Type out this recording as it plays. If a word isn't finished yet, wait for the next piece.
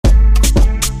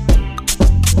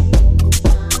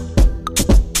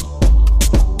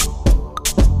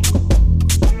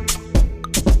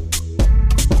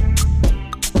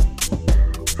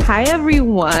Hi,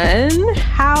 everyone.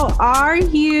 How are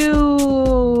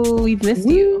you? We've missed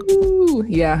you. Ooh,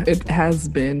 yeah, it has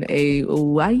been a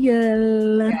while.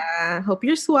 Yeah, hope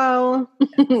you're swell.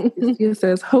 It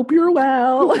says, hope you're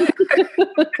well.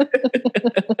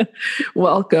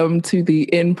 Welcome to the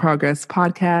In Progress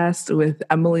podcast with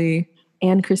Emily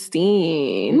and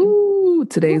Christine. Ooh,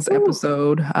 today's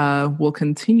episode will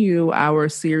continue our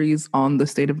series on the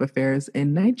state of affairs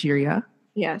in Nigeria.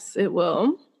 Yes, it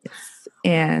will. Yes.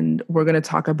 And we're going to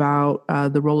talk about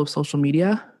the role of social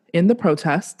media in the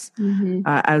protests,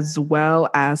 as well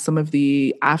as some of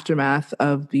the aftermath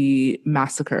of the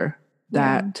massacre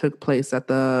that took place at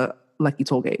the Lekki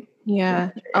toll gate. Yeah,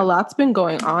 a lot's been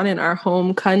going on in our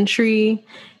home country.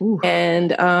 Ooh.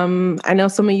 And I know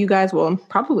some of you guys, well,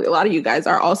 probably a lot of you guys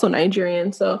are also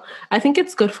Nigerian. So I think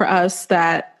it's good for us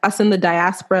in the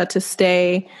diaspora to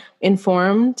stay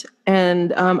informed.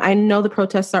 And I know the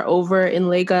protests are over in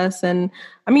Lagos. And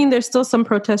I mean, there's still some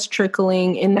protests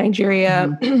trickling in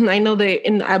Nigeria. I know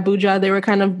in Abuja, they were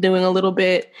kind of doing a little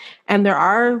bit. And there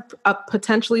are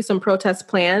potentially some protests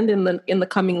planned in the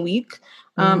coming week.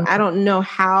 I don't know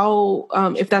how,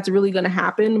 if that's really going to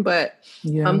happen, but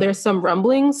there's some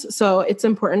rumblings. So it's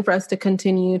important for us to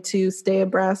continue to stay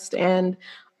abreast and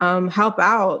help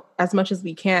out as much as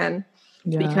we can,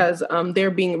 because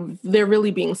they're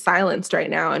really being silenced right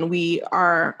now, and we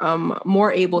are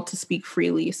more able to speak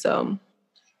freely. So,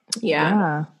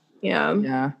 yeah.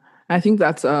 I think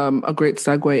that's a great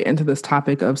segue into this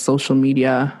topic of social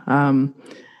media.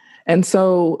 And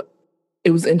so it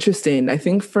was interesting. I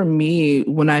think for me,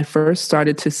 when I first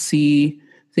started to see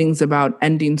things about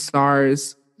ending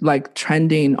SARS like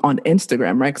trending on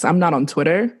Instagram, right? Because I'm not on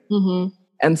Twitter.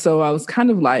 And so I was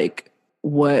kind of like,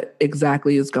 what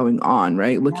exactly is going on,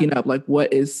 right? Looking up like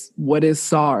what is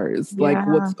SARS? Like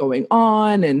what's going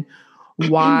on and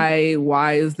why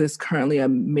is this currently a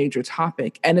major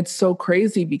topic? And it's so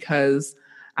crazy because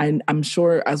I'm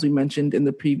sure, as we mentioned in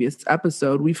the previous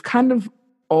episode, we've kind of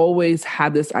always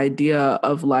had this idea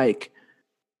of like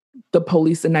the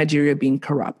police in Nigeria being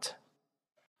corrupt.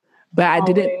 But I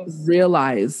didn't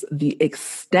realize the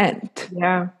extent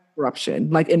of corruption.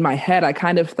 Like in my head, I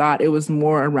kind of thought it was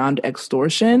more around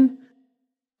extortion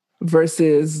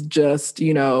versus just,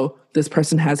 this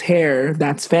person has hair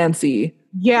that's fancy.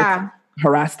 Yeah.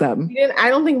 Harass them. I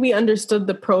don't think we understood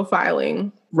the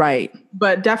profiling. Right.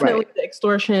 But definitely the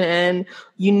extortion, and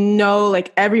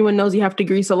like everyone knows you have to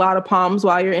grease a lot of palms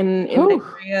while you're in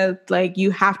Nigeria. Like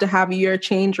you have to have your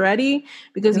change ready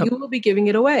because you will be giving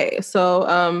it away.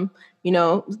 So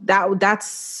that's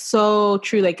so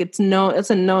true. Like it's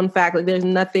a known fact. Like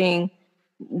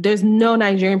there's no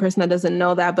Nigerian person that doesn't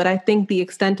know that. But I think the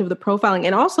extent of the profiling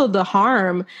and also the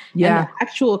harm and the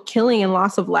actual killing and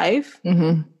loss of life,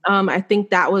 I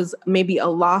think that was maybe a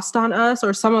lost on us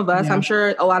or some of us. I'm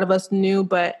sure a lot of us knew,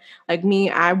 but like me,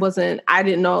 I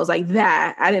didn't know it was like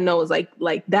that. I didn't know it was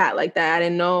like that. I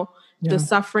didn't know the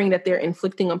suffering that they're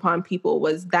inflicting upon people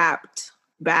was that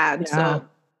bad. Yeah. So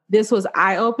this was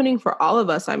eye-opening for all of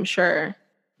us, I'm sure.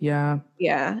 Yeah.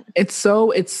 Yeah.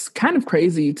 It's kind of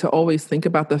crazy to always think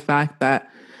about the fact that,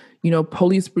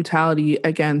 police brutality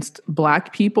against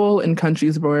Black people in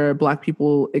countries where Black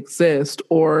people exist,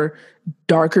 or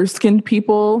darker skinned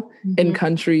people in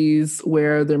countries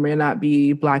where there may not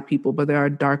be Black people, but there are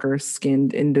darker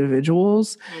skinned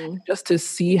individuals. Just to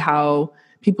see how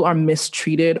people are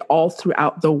mistreated all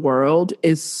throughout the world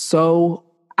is so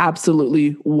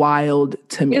absolutely wild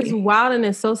to me. It's wild and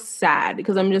it's so sad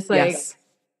because I'm just like,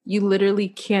 you literally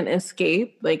can't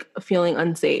escape like feeling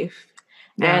unsafe.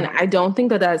 Yeah. And I don't think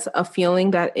that that's a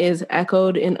feeling that is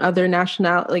echoed in other in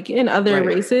other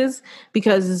races,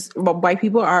 because white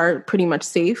people are pretty much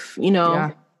safe,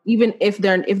 even if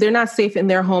they're not safe in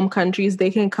their home countries,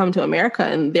 they can come to America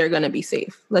and they're going to be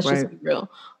safe. Let's just be real.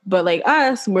 But like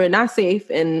us, we're not safe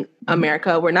in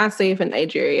America. We're not safe in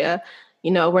Nigeria.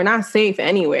 We're not safe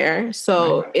anywhere.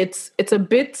 So it's a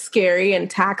bit scary and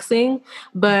taxing.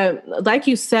 But like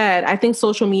you said, I think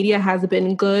social media has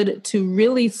been good to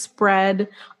really spread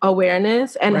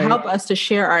awareness and help us to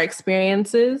share our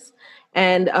experiences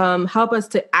and help us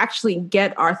to actually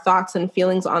get our thoughts and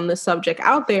feelings on the subject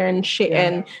out there and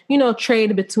and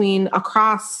trade between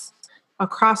across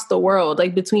the world,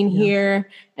 like between here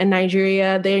and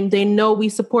Nigeria. They know we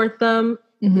support them.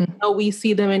 They know we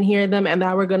see them and hear them, and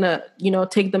that we're gonna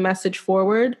take the message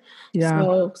forward.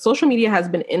 So social media has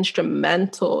been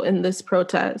instrumental in this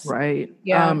protest.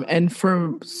 And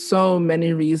for so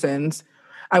many reasons.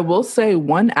 I will say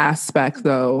one aspect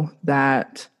though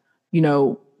that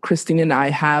Christine and I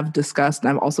have discussed, and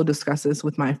I've also discussed this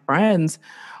with my friends,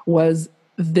 was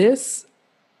this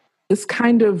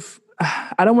kind of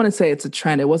I don't want to say it's a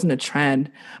trend. It wasn't a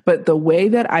trend, but the way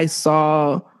that I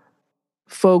saw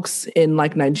folks in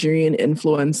like Nigerian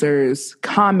influencers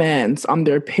comments on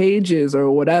their pages or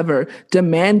whatever,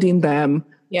 demanding them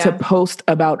to post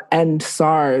about end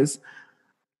SARS,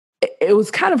 it was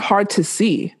kind of hard to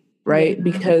see, right? Yeah.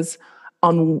 Because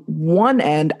on one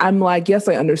end, I'm like, yes,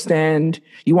 I understand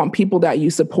you want people that you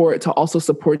support to also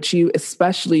support you,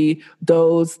 especially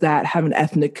those that have an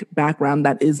ethnic background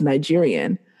that is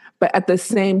Nigerian. But at the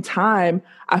same time,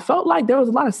 I felt like there was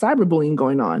a lot of cyberbullying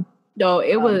going on. No,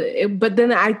 but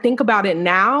then I think about it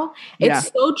now,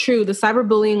 it's so true. The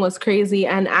cyberbullying was crazy,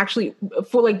 and actually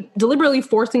for like deliberately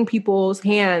forcing people's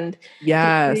hand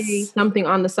to say something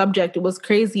on the subject, it was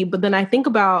crazy. But then I think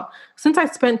about, since I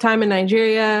spent time in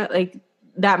Nigeria, like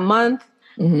that month,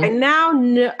 and now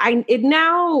it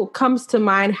now comes to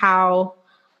mind how,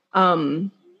 I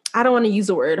don't want to use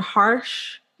the word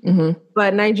harsh,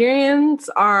 but Nigerians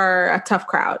are a tough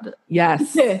crowd.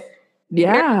 Yes.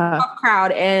 Yeah, tough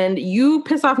crowd, and you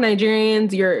piss off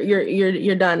Nigerians,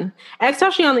 you're done.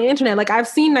 Especially on the internet, like I've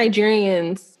seen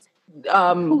Nigerians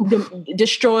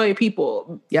destroy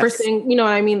people for saying, you know what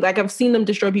I mean? Like I've seen them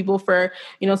destroy people for,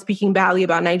 you know, speaking badly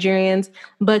about Nigerians.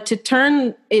 But to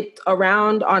turn it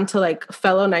around onto like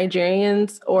fellow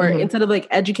Nigerians, or instead of like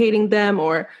educating them,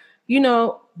 or, you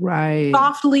know,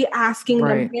 softly asking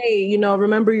them, hey, you know,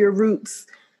 remember your roots.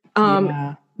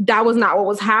 That was not what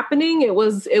was happening. It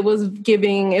was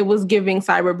giving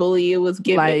cyberbully. It was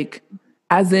giving, like,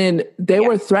 as in they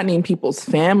were threatening people's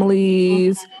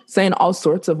families, saying all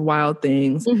sorts of wild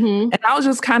things. And I was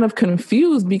just kind of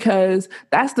confused, because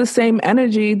that's the same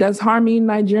energy that's harming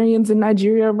Nigerians in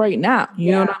Nigeria right now.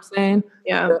 You know what I'm saying?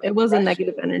 Yeah, it was a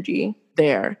negative energy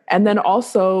there. And then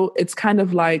also it's kind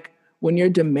of like when you're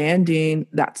demanding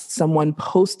that someone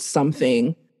post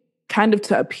something kind of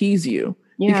to appease you.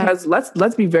 Because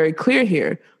let's be very clear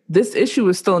here. This issue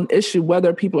is still an issue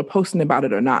whether people are posting about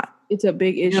it or not. It's a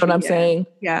big issue. You know what I'm saying?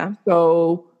 Yeah.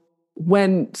 So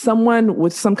when someone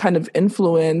with some kind of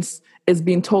influence is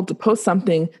being told to post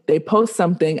something, they post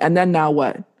something, and then now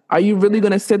what? Are you really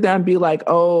going to sit there and be like,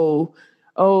 oh,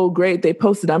 great, they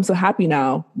posted, I'm so happy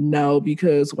now? No,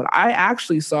 because what I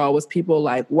actually saw was people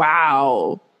like,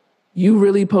 wow, you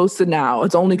really posted now.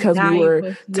 It's only because we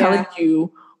were telling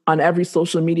you on every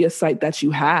social media site that you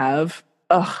have.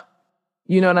 Ugh.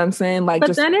 You know what I'm saying? Like,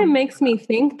 but then it makes me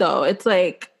think, though, it's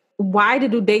like, why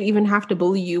did they even have to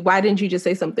bully you? Why didn't you just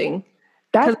say something?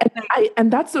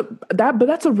 That's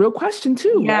a real question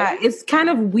too. Yeah, right? It's kind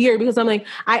of weird, because I'm like,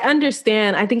 I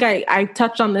understand. I think I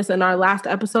touched on this in our last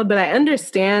episode, but I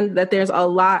understand that there's a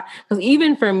lot, because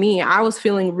even for me, I was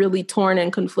feeling really torn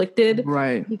and conflicted.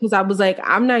 Right. Because I was like,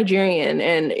 I'm Nigerian,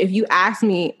 and if you ask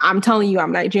me, I'm telling you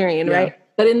I'm Nigerian, right?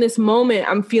 But in this moment,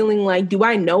 I'm feeling like, do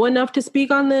I know enough to speak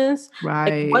on this?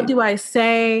 Right. Like, what do I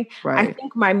say? Right. I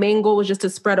think my main goal was just to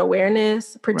spread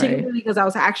awareness, particularly because I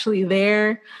was actually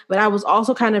there, but I was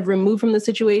also kind of removed from the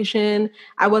situation.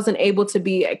 I wasn't able to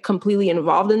be completely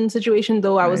involved in the situation,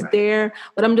 though I was there.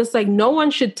 But I'm just like, no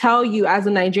one should tell you as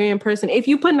a Nigerian person. If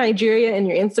you put Nigeria in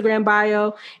your Instagram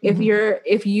bio, if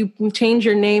you change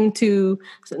your name to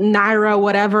Naira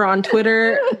whatever on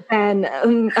Twitter, and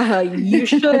you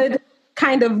should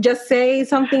kind of just say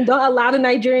something. Don't allow the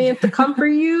Nigerians to come for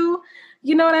you.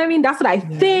 You know what I mean? That's what I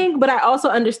think. But I also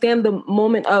understand the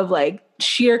moment of like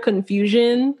sheer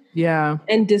confusion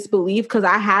and disbelief, because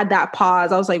I had that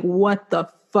pause. I was like, what the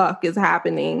fuck is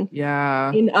happening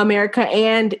in America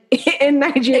and in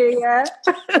Nigeria?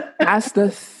 That's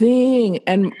the thing.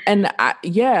 And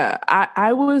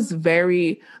I was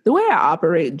very, the way I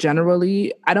operate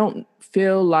generally, I don't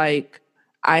feel like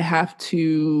I have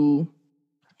to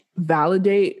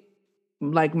validate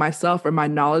like myself or my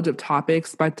knowledge of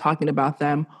topics by talking about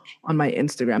them on my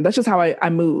Instagram. That's just how I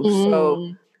move.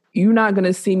 So you're not going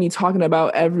to see me talking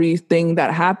about everything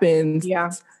that happens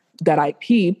that I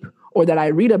peep or that I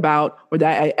read about or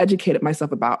that I educated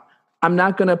myself about. I'm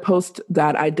not going to post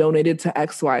that I donated to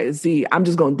X, Y, Z. I'm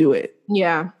just going to do it.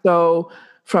 Yeah. So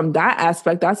from that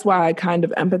aspect, that's why I kind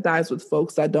of empathize with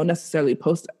folks that don't necessarily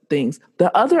post things.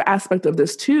 The other aspect of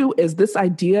this too is this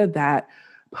idea that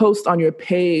posts on your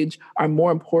page are more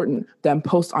important than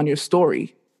posts on your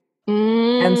story.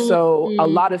 And so a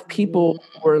lot of people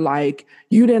were like,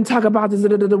 you didn't talk about this,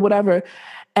 whatever.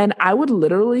 And I would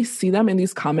literally see them in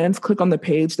these comments, click on the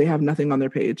page. They have nothing on their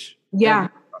page. Yeah.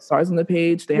 Stars on the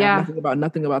page. They have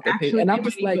nothing about their page. And I'm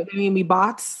just like, they made me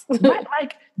bots.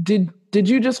 Like, did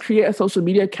you just create a social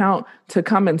media account to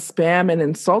come and spam and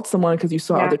insult someone because you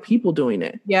saw other people doing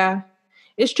it? Yeah,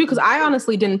 it's true. Because I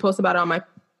honestly didn't post about it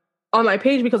on my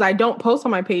page, because I don't post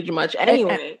on my page much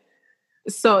anyway.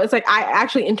 So it's like I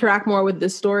actually interact more with the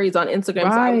stories on Instagram.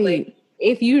 Right. So I was like,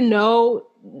 if you know,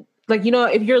 like, you know,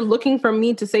 if you're looking for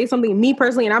me to say something, me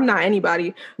personally, and I'm not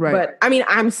anybody, right. But I mean,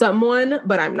 I'm someone,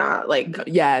 but I'm not like,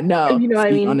 yeah, no, you know what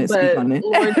I mean? But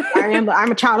Lord,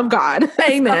 I'm a child of God.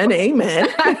 Amen. So, amen.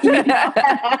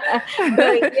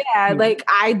 But yeah, like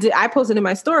I posted in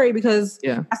my story because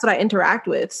that's what I interact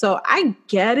with. So I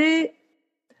get it.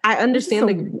 I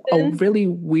understand a really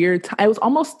weird time. It was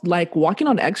almost like walking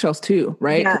on eggshells too,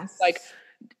 right? Yes. Like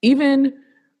even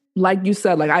like you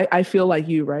said, like I feel like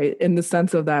you, right? In the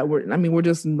sense of that we're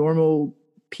just normal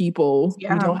people.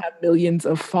 Yeah. We don't have millions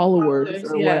of followers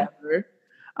or whatever.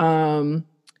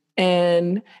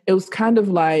 And it was kind of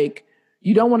like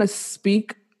you don't want to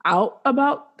speak out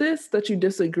about this, that you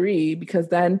disagree, because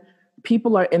then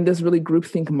people are in this really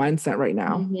groupthink mindset right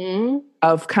now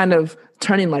of kind of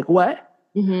turning like, what?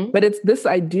 Mm-hmm. But it's this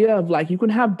idea of like, you can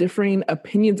have differing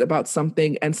opinions about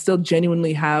something and still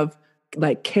genuinely have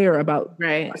like care about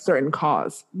a certain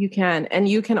cause. You can. And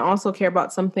you can also care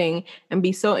about something and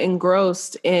be so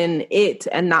engrossed in it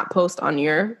and not post on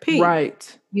your page.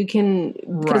 Right. You can,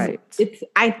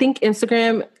 I think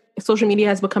Instagram, social media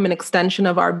has become an extension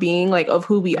of our being, like of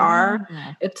who we are.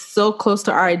 It's so close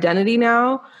to our identity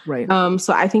now. Right.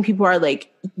 So I think people are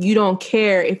like, you don't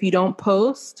care if you don't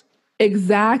post.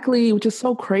 Exactly, which is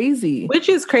so crazy. Which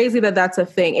is crazy that that's a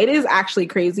thing. It is actually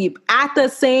crazy. At the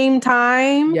same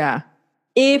time,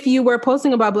 if you were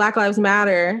posting about Black Lives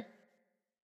Matter,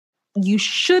 you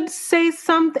should say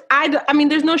something. I mean,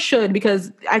 there's no should,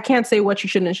 because I can't say what you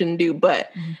should and shouldn't do,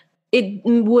 but it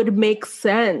would make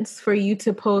sense for you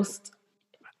to post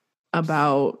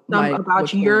about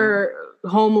your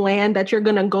homeland that you're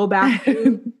going to go back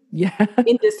to.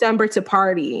 In December to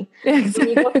party.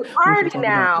 Exactly. When you go to party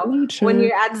now, when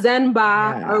you're at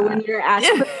Zenba or when you're at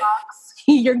Starbucks,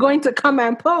 you're going to come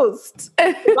and post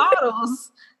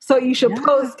bottles. So you should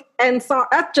post. And so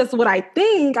that's just what I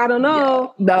think. I don't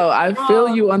know. Yeah. No, I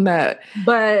feel you on that.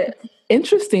 But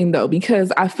interesting though,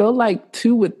 because I feel like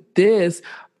too with this,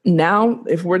 now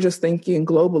if we're just thinking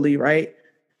globally, right?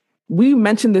 We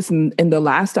mentioned this in the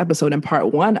last episode in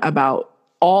part 1 about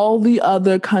all the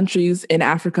other countries in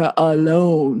Africa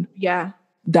alone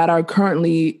that are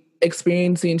currently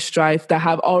experiencing strife, that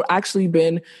have all actually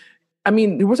been, I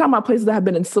mean, we're talking about places that have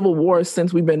been in civil wars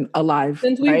since we've been alive.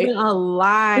 Since we've been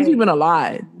alive. You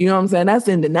know what I'm saying? That's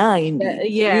in the 90s.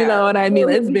 Yeah. You know what I mean?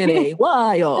 It's been a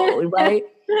while, right?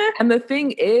 And the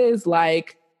thing is,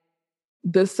 like,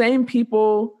 the same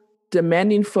people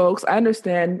demanding folks, I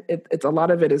understand it's a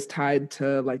lot of it is tied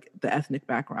to like the ethnic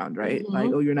background, right?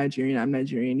 Like, oh, you're Nigerian, I'm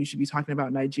Nigerian, you should be talking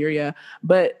about Nigeria.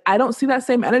 But I don't see that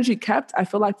same energy kept, I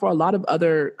feel like, for a lot of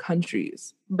other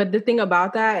countries. But the thing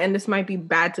about that, and this might be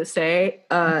bad to say,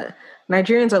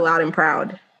 Nigerians are loud and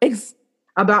proud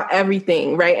about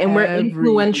everything, right? And we're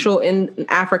influential in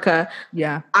Africa.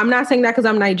 Yeah. I'm not saying that because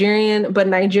I'm Nigerian, but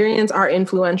Nigerians are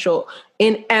influential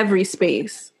in every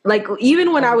space. Like,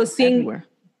 even when I was seeing... Everywhere.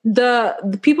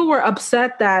 The people were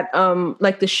upset that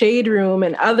like the Shade Room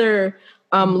and other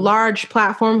large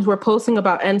platforms were posting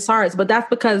about NSARS, but that's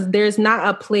because there's not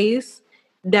a place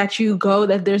that you go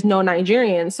that there's no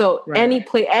Nigerians. So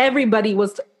everybody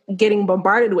was getting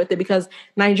bombarded with it because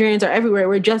Nigerians are everywhere.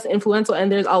 We're just influential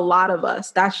and there's a lot of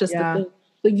us. That's just the thing.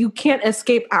 So you can't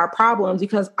escape our problems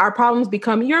because our problems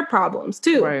become your problems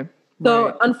too. Right.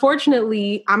 So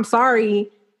unfortunately, I'm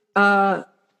sorry,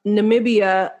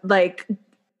 Namibia, like,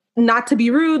 not to be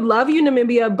rude, love you,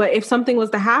 Namibia, but if something was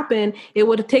to happen, it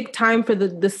would take time for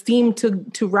the steam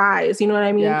to rise. You know what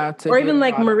I mean? Yeah. Or even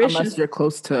like Mauritius. Unless you're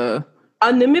close to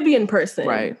a Namibian person.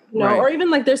 Right. You know, or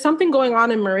even like there's something going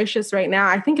on in Mauritius right now.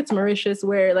 I think it's Mauritius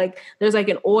where like there's like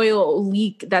an oil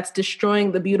leak that's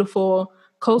destroying the beautiful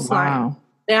coastline. Wow.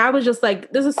 And I was just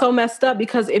like, this is so messed up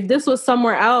because if this was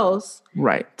somewhere else,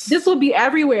 this would be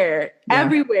everywhere,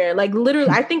 everywhere. Like literally,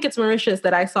 I think it's Mauritius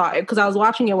that I saw it because I was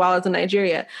watching it while I was in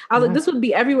Nigeria. I was like, this would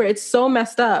be everywhere. It's so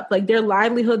messed up. Like their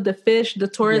livelihood, the fish, the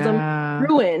tourism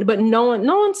ruined, but no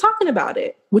one's talking about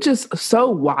it. Which is so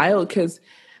wild because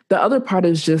the other part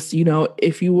is just, you know,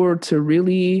 if you were to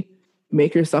really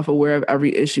make yourself aware of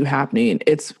every issue happening,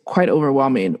 it's quite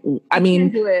overwhelming. I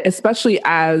mean, especially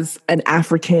as an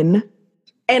African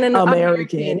and an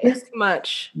American, it's too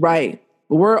much. Right.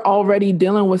 We're already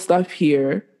dealing with stuff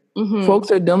here. Mm-hmm. Folks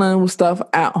are dealing with stuff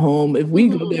at home. If we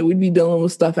go there, we'd be dealing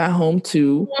with stuff at home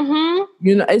too. Mm-hmm.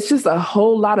 You know, it's just a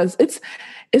whole lot of, it's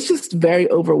just very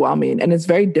overwhelming and it's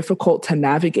very difficult to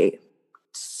navigate.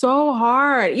 So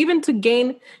hard, even to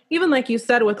gain, even like you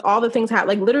said, with all the things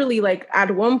like literally, like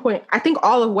at one point, I think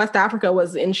all of West Africa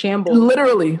was in shambles.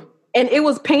 Literally. And it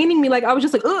was paining me. Like, I was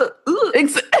just like, ugh.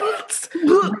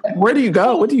 Where do you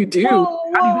go? What do you do?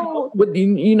 Whoa. What do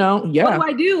you know? Yeah. What do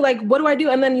I do? Like, what do I do?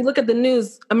 And then you look at the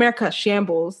news, America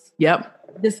shambles. Yep.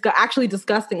 Actually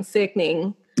disgusting,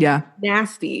 sickening. Yeah.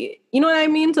 Nasty. You know what I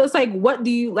mean? So it's like, what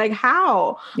do you like?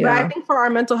 How? Yeah. But I think for our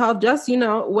mental health, just,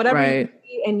 whatever you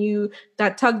see and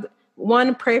that tug,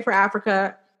 one, pray for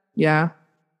Africa. Yeah.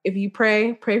 If you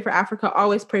pray for Africa,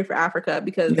 always pray for Africa,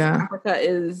 because Africa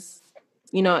is,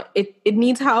 it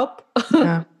needs help.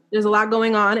 Yeah. There's a lot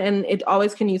going on and it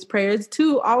always can use prayers.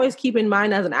 Two, always keep in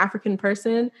mind as an African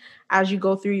person, as you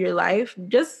go through your life,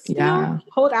 just,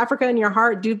 hold Africa in your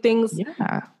heart, do things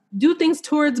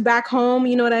towards back home.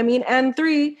 You know what I mean? And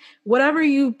three, whatever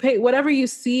you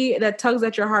see that tugs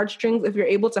at your heartstrings, if you're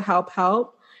able to help.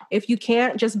 If you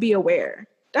can't, just be aware.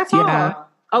 That's all.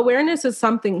 Awareness is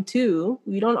something too.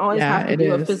 You don't always have to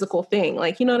do a physical thing.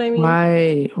 Like, you know what I mean?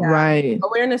 Right.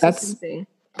 Awareness is something.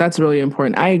 That's really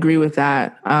important. I agree with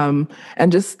that. And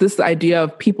just this idea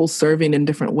of people serving in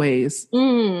different ways,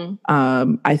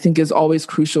 I think is always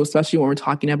crucial, especially when we're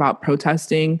talking about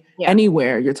protesting.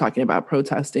 Anywhere you're talking about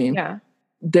protesting,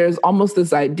 there's almost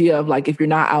this idea of like, if you're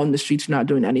not out in the streets, you're not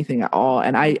doing anything at all.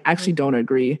 And I actually don't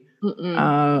agree.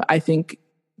 I think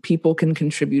people can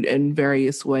contribute in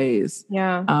various ways.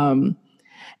 And,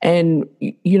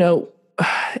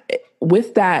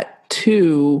 with that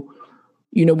too,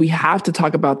 we have to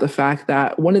talk about the fact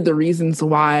that one of the reasons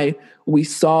why we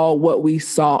saw what we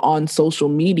saw on social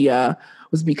media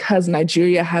was because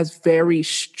Nigeria has very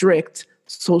strict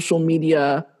social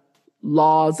media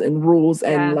laws and rules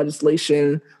and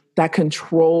legislation that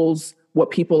controls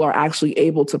what people are actually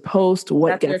able to post,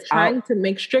 what gets out. They're trying to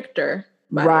make stricter.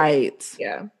 Right.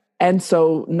 Yeah. And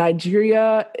so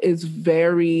Nigeria is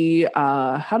very,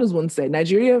 how does one say?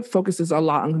 Nigeria focuses a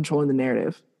lot on controlling the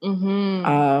narrative.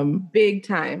 Big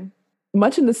time.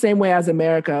 Much in the same way as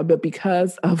America, but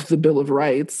because of the Bill of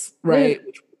Rights, right?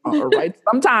 Which are rights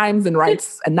sometimes and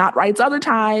rights and not rights other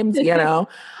times, America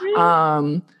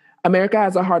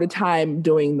has a harder time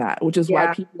doing that, which is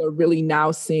why people are really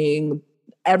now seeing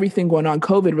everything going on.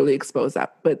 COVID really exposed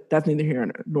that, but that's neither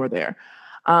here nor there.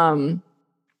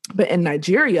 But in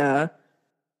Nigeria,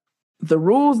 the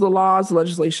rules, the laws, the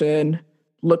legislation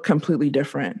look completely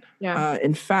different.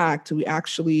 In fact, we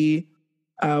actually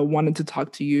wanted to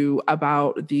talk to you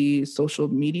about the social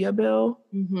media bill.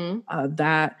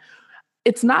 That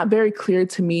it's not very clear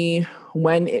to me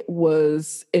when it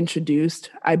was introduced.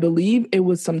 I believe it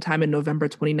was sometime in November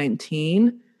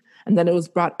 2019. And then it was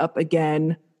brought up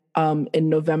again in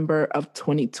November of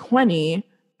 2020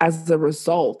 as a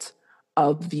result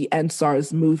of the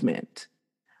EndSARS movement.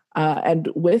 And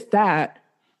with that,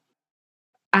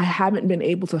 I haven't been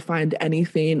able to find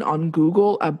anything on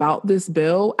Google about this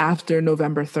bill after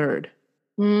November 3rd.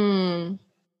 And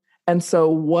so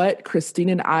what Christine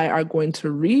and I are going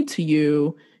to read to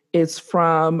you is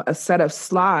from a set of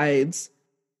slides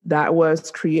that was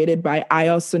created by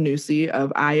Ayo Sanusi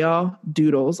of Ayo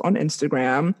Doodles on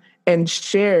Instagram and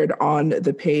shared on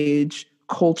the page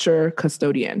Culture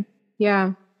Custodian.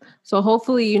 Yeah. So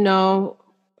hopefully,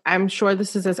 I'm sure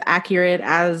this is as accurate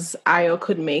as Ayo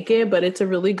could make it, but it's a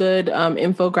really good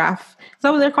infograph. Is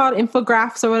that what they're called?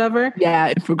 Infographics or whatever?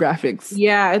 Yeah, infographics.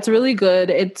 Yeah, it's really good.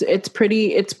 It's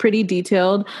pretty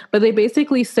detailed. But they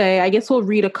basically say, I guess we'll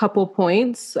read a couple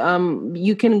points.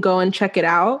 You can go and check it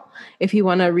out if you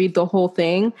want to read the whole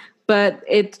thing. But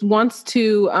it wants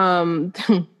to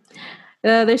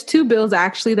there's two bills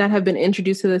actually that have been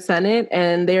introduced to the Senate,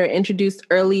 and they're introduced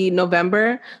early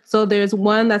November. So there's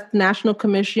one that's National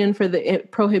Commission for the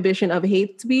Prohibition of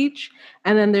Hate Speech.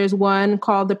 And then there's one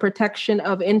called the Protection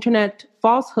of Internet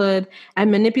Falsehood and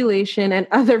Manipulation and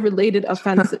Other Related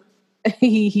Offenses.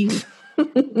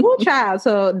 Ooh, child.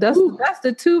 So that's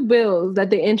the two bills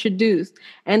that they introduced.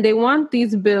 And they want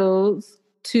these bills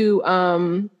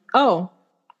to,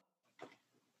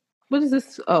 what is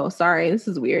this? Oh, sorry. This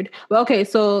is weird. Well, okay.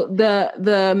 So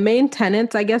the main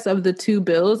tenets, I guess, of the two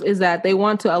bills is that they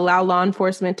want to allow law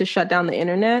enforcement to shut down the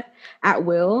internet at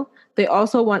will. They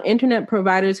also want internet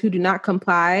providers who do not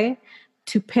comply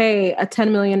to pay a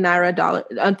 10 million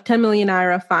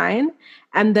naira fine.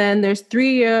 And then there's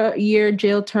 3-year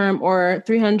jail term or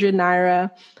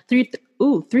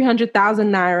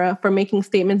 300,000 naira for making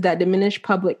statements that diminish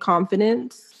public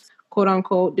confidence, quote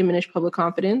unquote, diminish public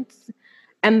confidence.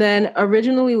 And then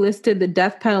originally listed the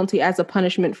death penalty as a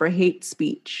punishment for hate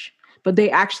speech, but they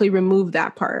actually removed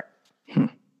that part.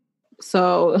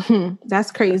 So that's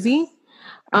crazy.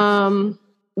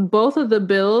 Both of the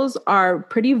bills are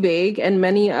pretty vague, and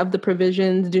many of the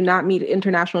provisions do not meet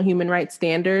international human rights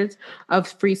standards of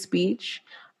free speech.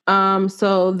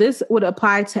 So this would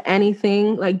apply to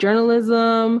anything like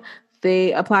journalism,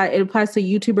 It applies to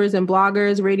YouTubers and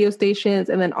bloggers, radio stations,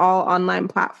 and then all online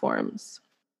platforms.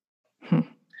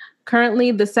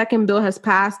 Currently, the second bill has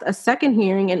passed a second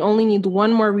hearing and only needs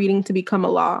one more reading to become a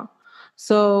law.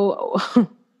 So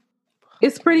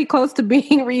it's pretty close to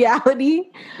being reality.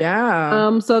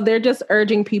 Yeah. So they're just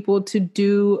urging people to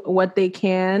do what they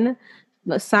can.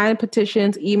 Sign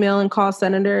petitions, email and call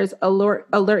senators,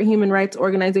 alert human rights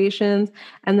organizations,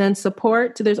 and then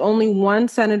support. There's only one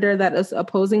senator that is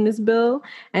opposing this bill,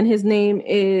 and his name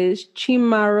is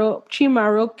Chimaroke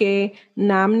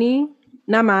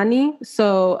Namani.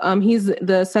 So he's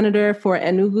the senator for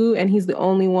Enugu, and he's the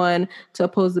only one to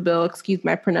oppose the bill. Excuse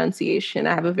my pronunciation.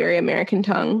 I have a very American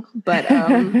tongue. But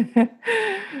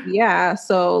yeah,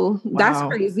 so that's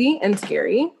crazy and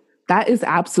scary. That is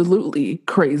absolutely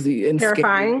crazy and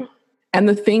terrifying. Scary. And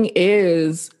the thing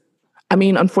is, I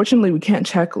mean, unfortunately, we can't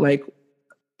check like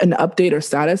an update or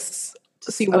status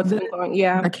to see what's going on.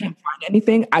 Yeah. I can't find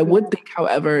anything. I would think,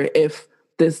 however, if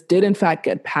this did in fact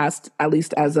get passed, at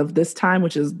least as of this time,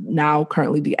 which is now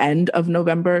currently the end of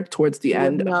November, towards the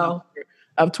end of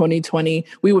 2020,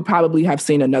 we would probably have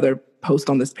seen another post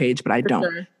on this page, but I don't.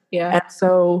 Sure. Yeah. And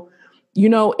so, you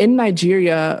know, in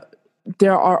Nigeria,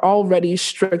 there are already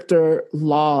stricter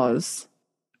laws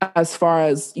as far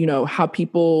as, you know, how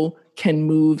people can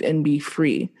move and be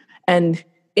free. And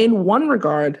in one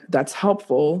regard, that's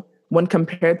helpful when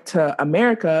compared to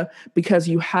America, because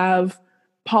you have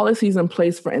policies in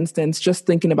place, for instance, just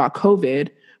thinking about COVID,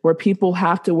 where people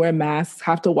have to wear masks,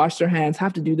 have to wash their hands,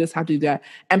 have to do this, have to do that,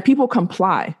 and people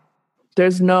comply.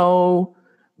 There's no,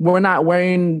 we're not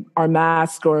wearing our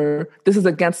mask, or this is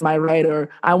against my right, or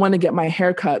I want to get my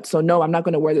hair cut, so no, I'm not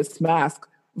going to wear this mask.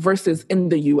 Versus in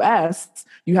the US,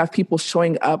 you have people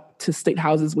showing up to state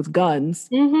houses with guns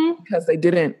because they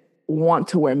didn't want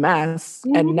to wear masks.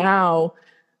 And now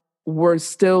we're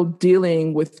still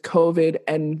dealing with COVID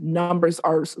and numbers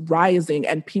are rising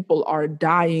and people are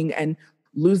dying and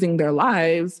losing their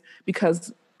lives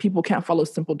because people can't follow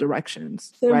simple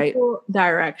directions, right? Simple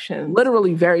directions.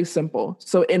 Literally very simple.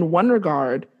 So in one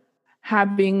regard,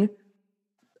 having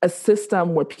a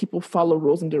system where people follow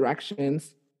rules and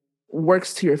directions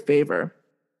works to your favor.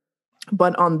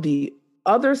 But on the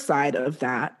other side of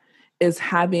that is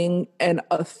having an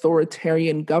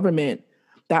authoritarian government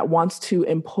that wants to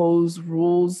impose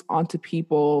rules onto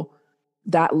people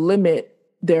that limit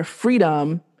their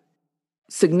freedom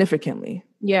significantly.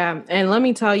 Yeah, and let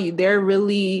me tell you, there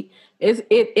really is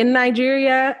it in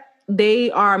Nigeria.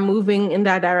 They are moving in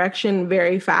that direction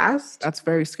very fast. That's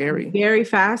very scary. Very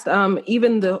fast.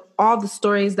 Even all the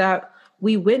stories that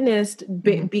we witnessed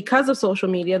because of social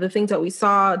media, the things that we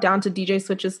saw down to DJ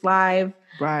Switch's live,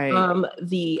 right?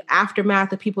 The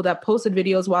aftermath of people that posted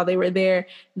videos while they were there,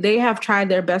 they have tried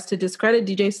their best to discredit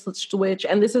DJ Switch,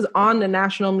 and this is on the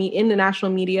national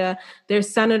media. There's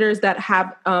senators that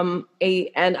have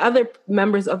and other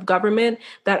members of government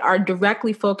that are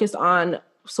directly focused on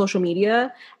social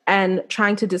media and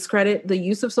trying to discredit the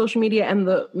use of social media and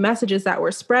the messages that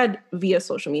were spread via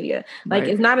social media. Like,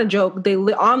 It's not a joke. They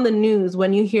on the news,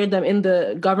 when you hear them in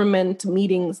the government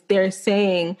meetings, they're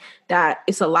saying that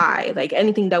it's a lie. Like,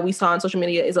 anything that we saw on social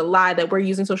media is a lie, that we're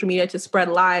using social media to spread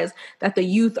lies, that the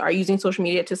youth are using social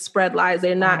media to spread lies.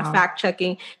 They're not fact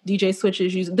checking DJ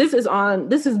Switch's use. This is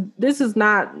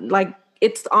not like,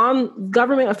 it's on,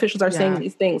 government officials are saying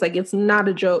these things. Like, it's not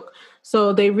a joke.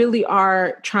 So they really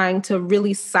are trying to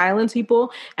really silence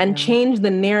people and change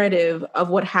the narrative of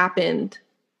what happened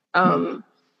on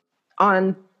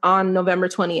November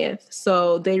 20th.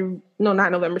 So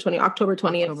October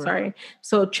 20th, sorry.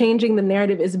 So changing the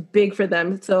narrative is big for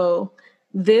them. So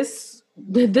this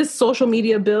social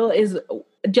media bill is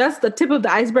just the tip of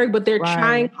the iceberg, but they're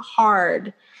trying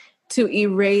hard to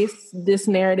erase this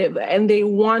narrative, and they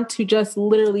want to just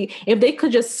literally, if they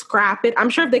could just scrap it, I'm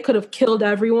sure if they could have killed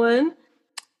everyone.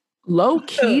 Low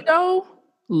key, I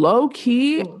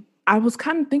was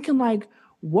kind of thinking, like,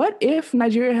 what if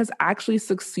Nigeria has actually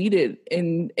succeeded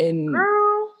in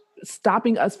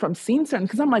stopping us from seeing certain?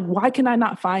 Because I'm like, why can I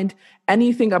not find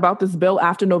anything about this bill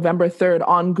after November 3rd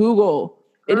on Google?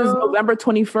 It is November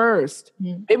 21st.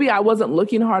 Maybe I wasn't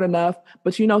looking hard enough,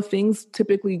 but things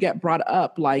typically get brought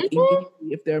up like immediately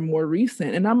if they're more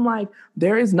recent. And I'm like,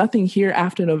 there is nothing here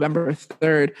after November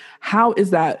 3rd. How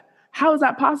is that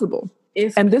possible?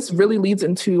 And this really leads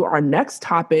into our next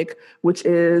topic, which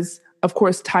is, of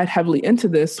course, tied heavily into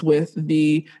this with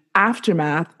the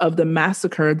aftermath of the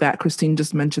massacre that Christine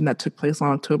just mentioned that took place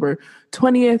on October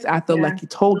 20th at the Lekki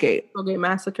Tollgate. Tollgate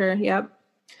massacre, yep.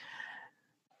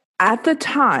 At the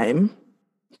time,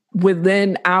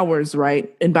 within hours,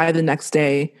 right, and by the next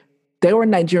day, There were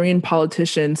Nigerian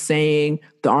politicians saying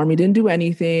the army didn't do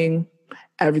anything.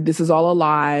 This is all a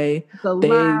lie.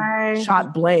 They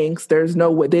shot blanks. There's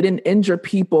no way. They didn't injure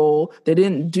people. They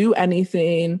didn't do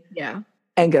anything. Yeah.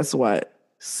 And guess what?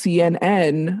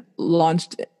 CNN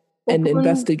launched an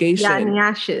investigation.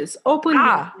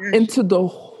 Into the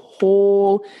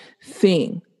whole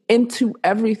thing, into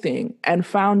everything, and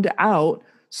found out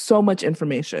so much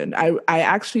information. I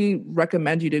actually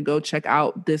recommend you to go check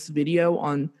out this video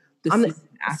on the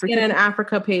CNN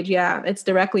Africa page. Yeah, it's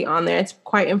directly on there. It's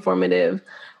quite informative.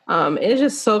 It's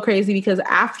just so crazy because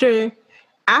after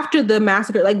the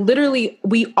massacre, like literally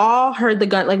we all heard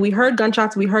we heard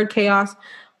gunshots, we heard chaos.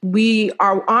 We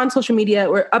are on social media.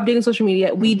 We're updating social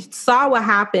media. We saw what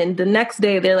happened. The next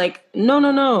day, they're like,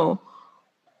 no.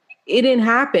 It didn't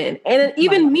happen. And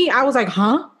even me, I was like,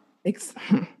 huh?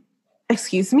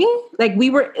 Excuse me? Like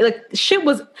we were like, shit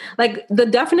was like the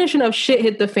definition of shit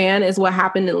hit the fan is what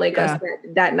happened in Lagos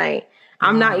that night.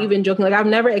 I'm not even joking. Like I've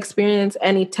never experienced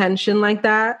any tension like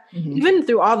that. Even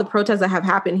through all the protests that have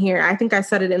happened here. I think I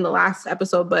said it in the last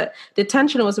episode, but the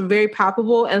tension was very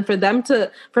palpable. And for the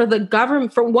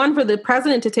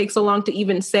president to take so long to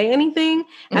even say anything.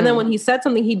 And then when he said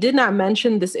something, he did not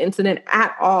mention this incident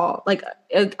at all. Like,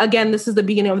 again, this is the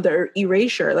beginning of the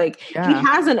erasure. Like he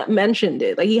hasn't mentioned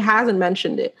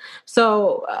it.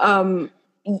 So,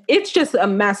 it's just a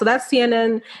mess. So that's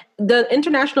CNN. The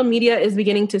international media is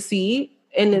beginning to see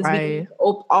and is beginning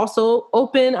to also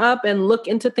open up and look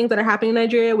into things that are happening in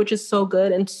Nigeria, which is so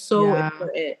good and so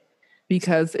important.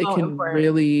 Because it can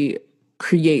really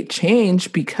create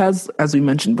change because, as we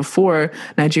mentioned before,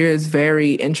 Nigeria is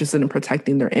very interested in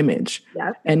protecting their image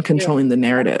and controlling the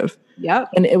narrative.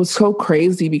 And it was so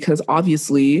crazy because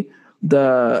obviously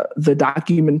the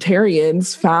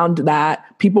documentarians found that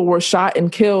people were shot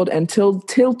and killed, and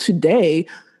till today,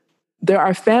 there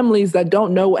are families that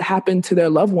don't know what happened to their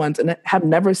loved ones and have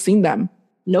never seen them.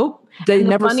 Nope. They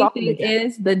never saw them again. The funny thing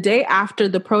is, the day after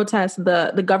the protest,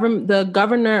 the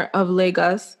governor of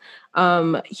Lagos,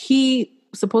 he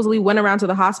supposedly went around to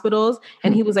the hospitals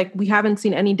and he was like, "We haven't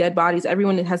seen any dead bodies.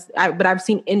 Everyone but I've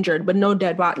seen injured, but no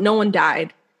dead body. No one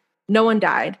died." No one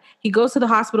died. He goes to the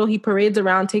hospital. He parades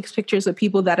around, takes pictures of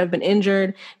people that have been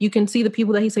injured. You can see the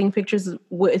people that he's taking pictures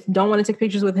with don't want to take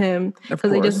pictures with him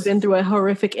because they just been through a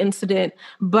horrific incident.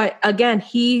 But again,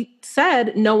 he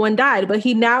said no one died. But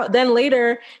then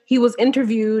later he was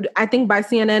interviewed, I think by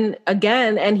CNN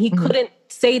again, and he couldn't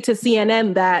say to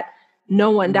CNN that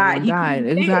no one died.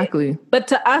 Exactly. But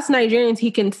to us Nigerians, he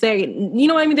can say, you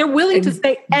know what I mean? They're willing to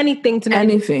say anything to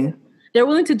anything. They're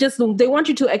willing to they want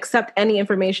you to accept any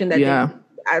information that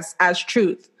as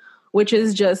truth, which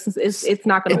is just, it's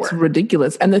not going to work. It's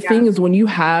ridiculous. And the thing is, when you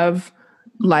have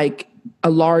like a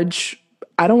large,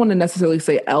 I don't want to necessarily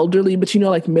say elderly, but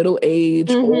like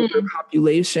middle-aged, older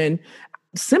population,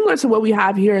 similar to what we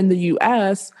have here in the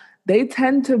US, they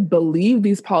tend to believe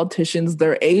these politicians,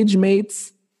 their age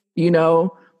mates,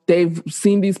 they've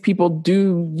seen these people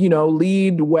do,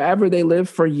 lead wherever they live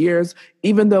for years,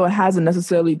 even though it hasn't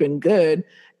necessarily been good.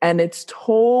 And it's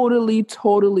totally,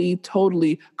 totally,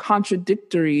 totally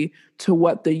contradictory to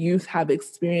what the youth have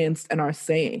experienced and are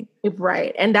saying.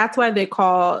 Right. And that's why they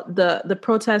call the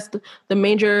protest, the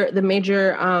major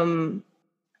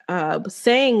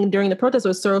saying during the protest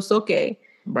was Sorosoke.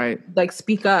 Right. Like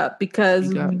speak up,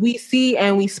 because we see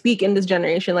and we speak in this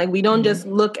generation. Like we don't just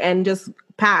look and just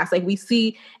pass. Like we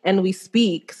see and we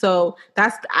speak. So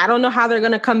I don't know how they're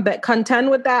going to contend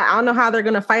with that. I don't know how they're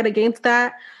going to fight against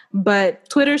that. But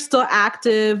Twitter's still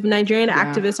active. Nigerian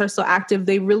activists are still active.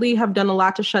 They really have done a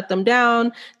lot to shut them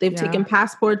down. They've taken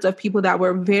passports of people that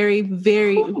were very,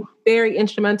 very, very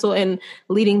instrumental in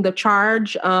leading the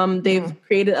charge. They've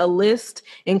created a list,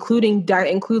 that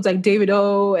includes like David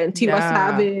O and Tiwa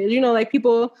Savage, like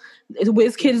people,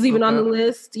 WizKids even on the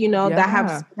list,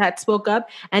 that spoke up.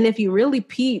 And if you really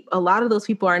peep, a lot of those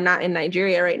people are not in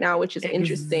Nigeria right now, which is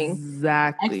interesting.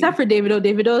 Exactly. Except for David O.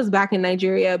 David O is back in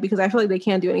Nigeria because I feel like they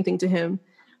can't do anything to him.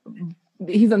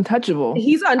 He's untouchable. I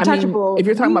mean, if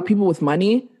you're talking about people with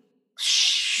money,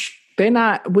 they're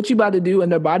not, what you about to do, and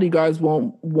their bodyguards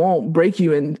won't break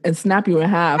you and snap you in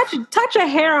half. Touch a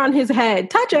hair on his head.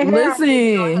 Touch a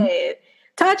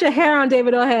hair on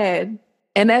David O's head.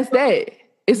 And that's that.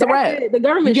 It's a wrap. The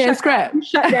government shut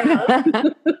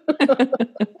down.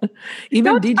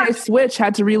 Even DJ Switch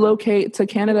had to relocate to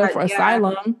Canada for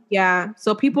asylum. Yeah.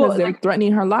 So people, they're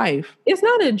threatening her life. It's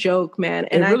not a joke, man.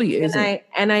 And it really isn't.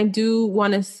 And I do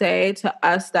want to say to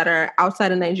us that are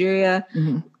outside of Nigeria,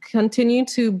 continue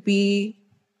to be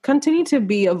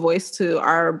a voice to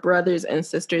our brothers and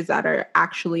sisters that are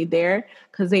actually there,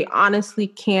 because they honestly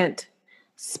can't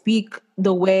speak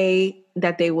the way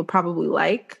that they would probably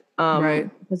like,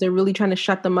 because they're really trying to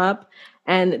shut them up.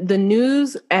 And the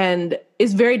news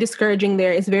is very discouraging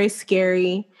there. It's very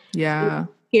scary. Yeah.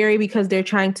 It's scary because they're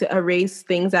trying to erase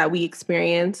things that we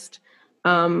experienced.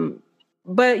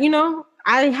 But, you know,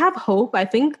 I have hope. I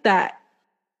think that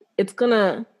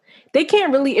they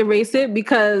can't really erase it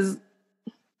because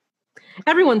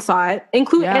everyone saw it,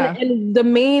 including and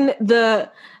the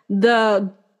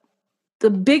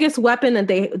biggest weapon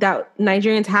that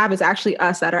Nigerians have is actually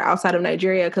us that are outside of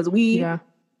Nigeria, because we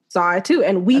saw it too,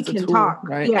 and we can talk.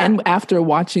 Right. Yeah. And after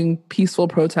watching peaceful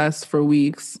protests for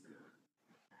weeks,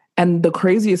 and the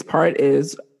craziest part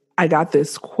is I got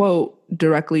this quote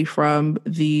directly from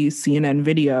the CNN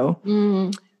video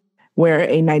where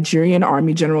a Nigerian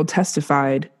army general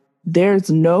testified, "There's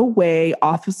no way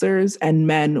officers and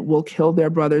men will kill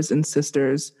their brothers and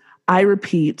sisters. I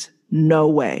repeat, no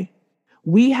way.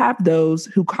 We have those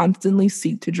who constantly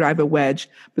seek to drive a wedge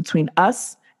between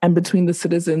us and between the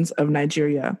citizens of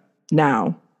Nigeria."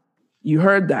 Now, you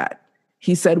heard that.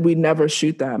 He said we'd never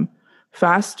shoot them.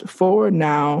 Fast forward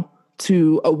now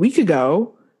to a week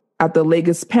ago at the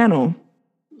Lagos panel.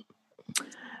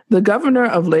 The governor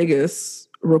of Lagos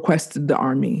requested the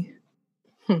army.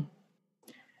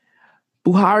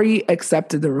 Buhari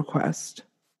accepted the request.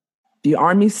 The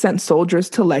army sent soldiers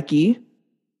to Lekki,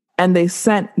 and they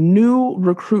sent new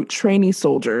recruit trainee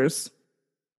soldiers.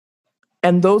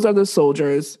 And those are the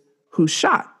soldiers who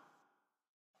shot.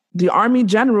 The army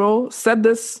general said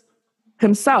this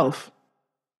himself.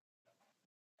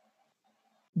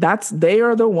 They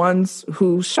are the ones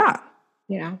who shot.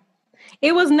 Yeah.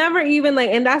 It was never even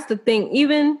and that's the thing,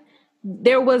 even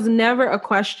there was never a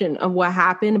question of what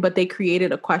happened, but they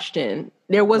created a question.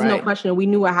 There was no question. We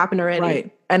knew what happened already.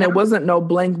 Right. And it wasn't no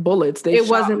blank bullets. It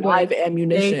wasn't live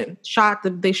ammunition.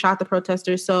 They shot the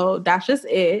protesters. So that's just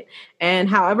it. And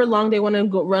however long they want to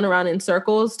run around in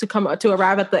circles to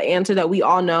arrive at the answer that we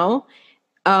all know,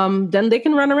 then they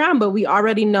can run around, but we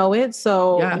already know it.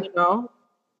 So, you know.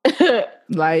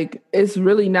 It's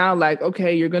really now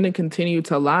okay, you're going to continue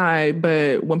to lie,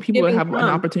 but when people have an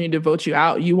opportunity to vote you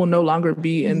out, you will no longer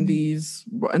be in this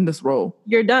role.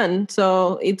 You're done.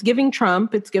 So it's giving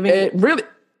Trump.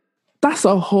 That's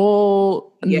a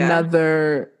whole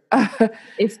another.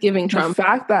 It's giving Trump. The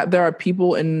fact that there are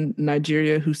people in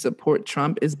Nigeria who support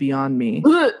Trump is beyond me.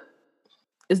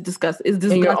 It's disgusting.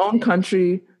 In your own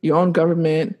country, your own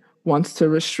government wants to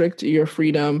restrict your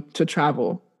freedom to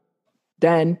travel.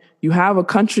 Then you have a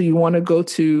country you want to go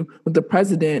to with the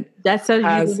president that says you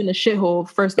live in a shithole,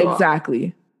 first of all.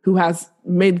 Exactly. Who has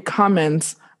made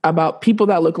comments about people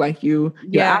that look like you,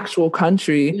 your actual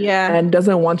country, and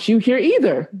doesn't want you here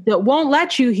either. That won't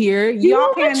let you here.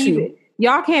 Y'all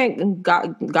can't,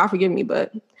 God forgive me,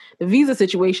 but the visa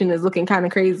situation is looking kind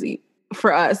of crazy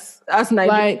for us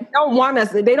Nigerians. They don't want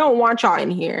us. They don't want y'all in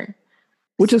here.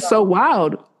 Which is so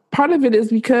wild. Part of it is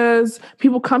because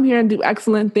people come here and do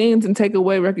excellent things and take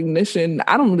away recognition.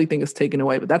 I don't really think it's taken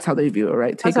away, but that's how they view it,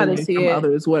 right? Take away from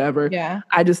others, whatever. Yeah.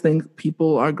 I just think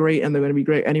people are great and they're going to be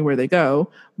great anywhere they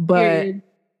go. But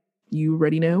you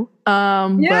already know.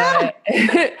 But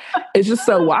it's just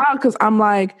so wild because I'm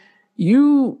like,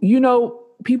 you know,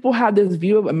 people have this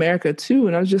view of America too.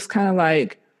 And I was just kind of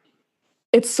like,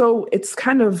 I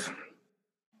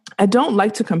don't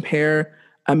like to compare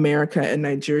America and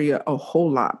Nigeria a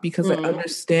whole lot because I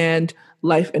understand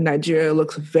life in Nigeria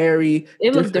looks very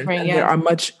different. There are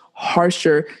much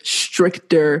harsher,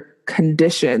 stricter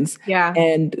conditions. Yeah.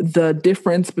 And the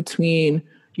difference between,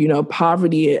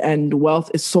 poverty and wealth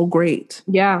is so great.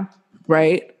 Yeah.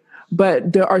 Right.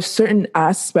 But there are certain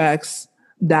aspects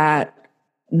that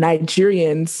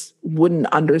Nigerians wouldn't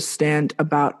understand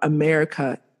about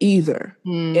America either.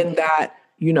 In that,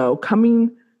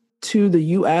 coming to the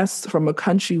US from a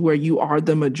country where you are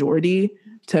the majority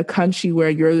to a country where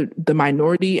you're the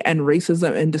minority, and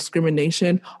racism and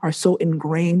discrimination are so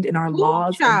ingrained in our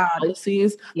laws and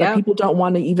policies that people don't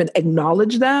want to even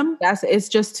acknowledge them. It's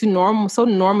just too normal, so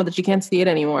normal that you can't see it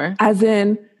anymore. As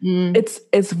in,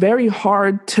 it's very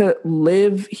hard to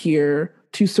live here,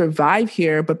 to survive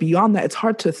here, but beyond that, it's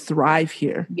hard to thrive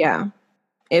here. Yeah.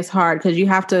 It's hard because you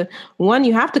have to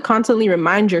constantly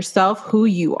remind yourself who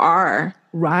you are.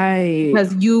 Right.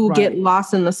 Because you get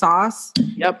lost in the sauce.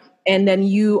 Yep. And then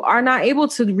you are not able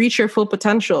to reach your full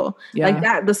potential. Yeah. Like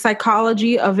that, the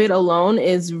psychology of it alone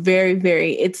is very,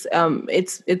 very, it's a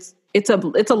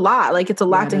lot. Like it's a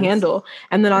lot to handle.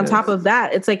 And then on top of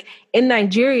that, it's like in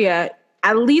Nigeria,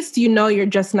 at least you're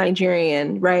just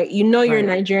Nigerian, right? You're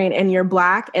Nigerian and you're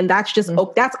Black, and that's just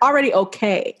that's already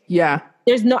okay. Yeah.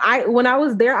 There's when I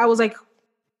was there, I was like,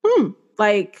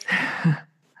 like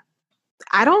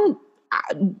I don't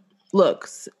look.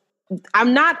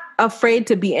 I'm not afraid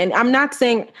to be in. I'm not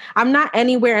saying I'm not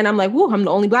anywhere and I'm like, woo, I'm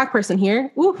the only Black person here.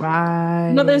 Woo.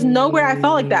 Right. No, there's nowhere I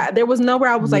felt like that. There was nowhere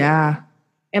I was like,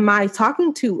 am I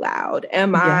talking too loud?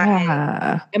 Am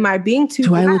I being too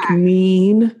Black? I look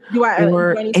mean? Do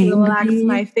I need to relax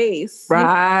my face?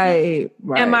 Right.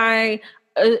 Right. Am I,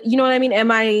 you know what I mean?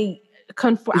 Am I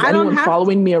Is anyone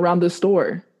following me around the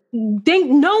store?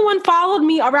 No one followed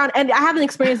me around, and I haven't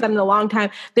experienced that in a long time.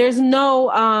 There's no,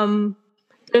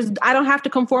 I don't have to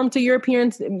conform to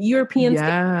Europeans.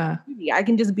 Yeah. I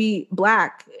can just be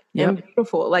Black and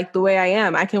beautiful, like the way I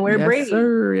am. I can wear braids.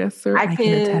 Yes, sir. I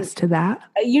can attest to that.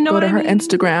 You know what I mean? Go to her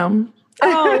Instagram.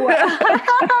 Oh,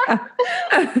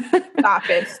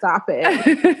 stop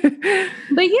it.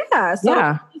 But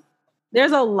so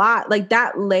there's a lot, like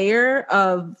that layer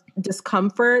of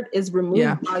discomfort is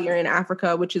removed while you're in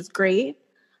Africa, which is great.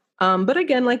 But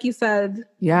again, like you said,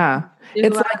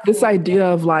 it's like this idea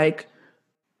of like,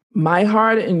 my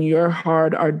heart and your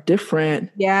heart are different.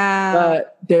 Yeah.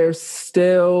 But they're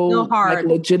still like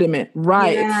legitimate.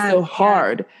 Right. It's still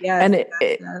hard. And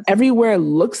everywhere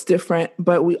looks different,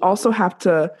 but we also have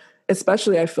to,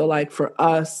 especially I feel like for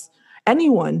us,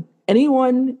 anyone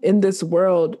in this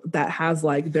world that has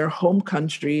like their home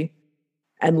country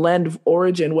and land of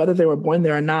origin, whether they were born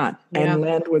there or not, and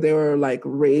land where they were like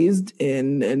raised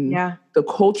in, and the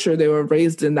culture they were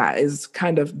raised in that is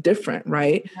kind of different,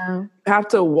 right? You have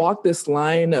to walk this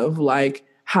line of like,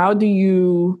 how do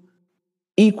you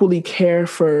equally care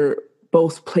for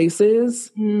both places,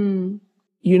 you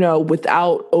know,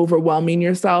 without overwhelming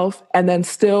yourself, and then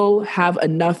still have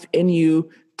enough in you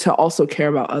to also care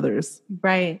about others.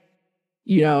 Right.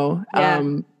 You know,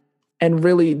 and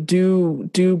really do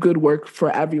good work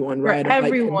for everyone, right? For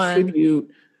everyone. Like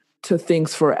contribute to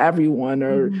things for everyone,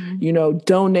 or, you know,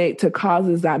 donate to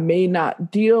causes that may not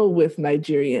deal with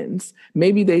Nigerians.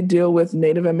 Maybe they deal with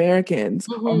Native Americans,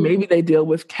 or maybe they deal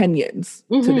with Kenyans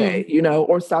today, you know,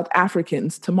 or South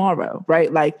Africans tomorrow,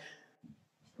 right? Like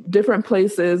different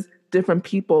places, different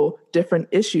people, different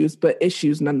issues, but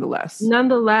issues nonetheless.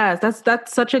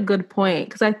 That's such a good point.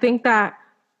 Because I think that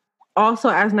also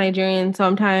as Nigerians,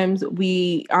 sometimes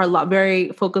we are very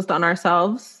focused on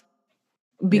ourselves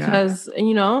because,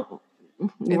 you know,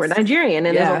 we're Nigerian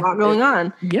and there's a lot going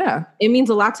on. Yeah. It means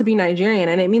a lot to be Nigerian,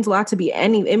 and it means a lot to be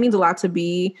it means a lot to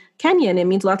be Kenyan. It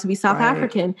means a lot to be South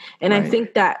African. And I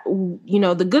think that, you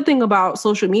know, the good thing about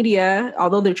social media,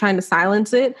 although they're trying to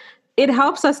silence it, it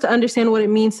helps us to understand what it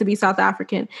means to be South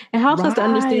African. It helps us to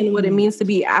understand what it means to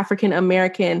be African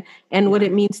American and what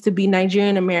it means to be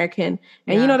Nigerian American.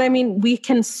 And you know what I mean? We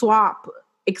can swap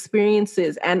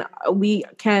experiences, and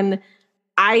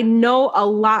I know a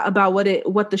lot about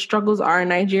what the struggles are in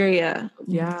Nigeria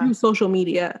through social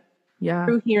media. Yeah.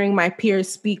 Through hearing my peers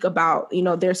speak about, you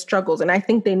know, their struggles. And I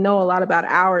think they know a lot about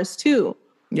ours too.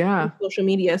 Yeah. Social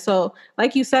media. So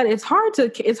like you said, it's hard to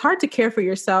care for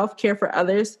yourself, care for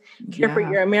others, care for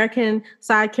your American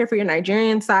side, care for your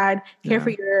Nigerian side, care for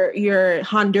your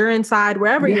Honduran side,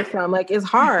 wherever you're from. Like it's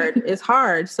hard. It's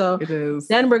hard. So it is.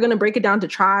 Then we're going to break it down to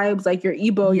tribes, like your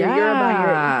Igbo, your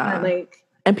Yoruba, like.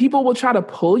 And people will try to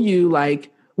pull you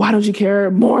like, why don't you care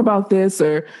more about this?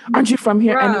 Or aren't you from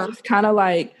here? And it's just kind of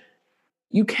like,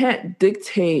 you can't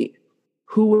dictate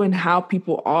who and how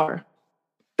people are.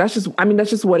 That's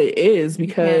just what it is,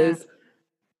 because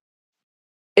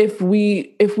if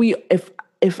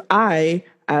I,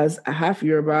 as a half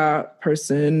Yoruba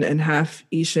person and half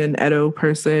Ishan Edo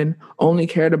person, only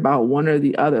cared about one or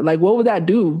the other, like what would that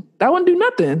do? That wouldn't do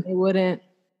nothing. It wouldn't.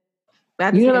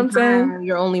 You know what I'm saying?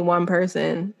 You're only one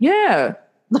person. Yeah.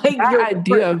 Like your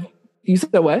idea of, you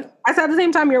said what? I said at the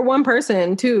same time, you're one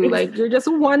person too. Like you're just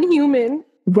one human.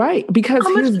 Right. Because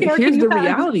here's the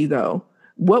reality though.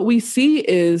 What we see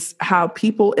is how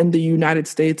people in the United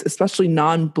States, especially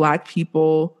non-Black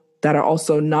people that are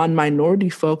also non-minority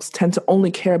folks, tend to only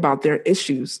care about their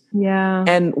issues. Yeah.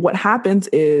 And what happens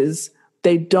is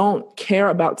they don't care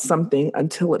about something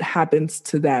until it happens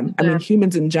to them. I mean,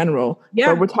 humans in general.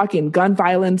 Yeah. But we're talking gun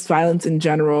violence in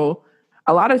general.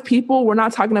 A lot of people were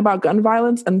not talking about gun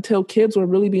violence until kids were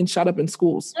really being shot up in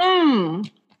schools.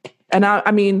 And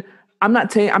I mean, I'm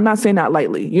not saying that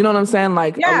lightly. You know what I'm saying?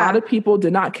 Like a lot of people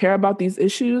did not care about these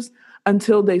issues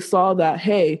until they saw that,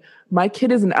 hey, my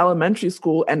kid is in elementary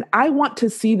school and I want to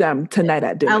see them tonight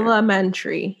at dinner.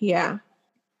 Elementary. Yeah.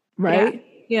 Right?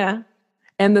 Yeah.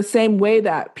 And the same way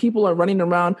that people are running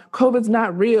around, COVID's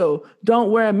not real.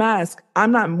 Don't wear a mask.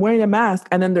 I'm not wearing a mask.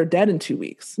 And then they're dead in 2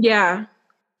 weeks. Yeah.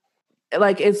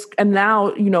 Like and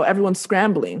now, you know, everyone's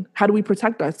scrambling. How do we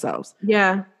protect ourselves?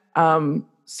 Yeah.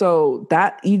 So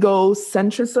that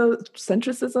egocentrism,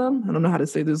 I don't know how to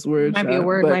say this word. Might be a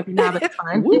word, might be not, but it's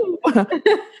fine.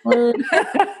 Word.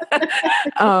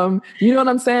 You know what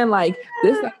I'm saying? Like,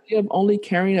 this idea of only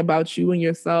caring about you and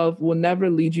yourself will never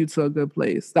lead you to a good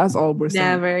place. That's all we're saying.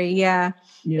 Never, yeah.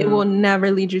 It will never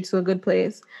lead you to a good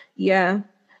place. Yeah.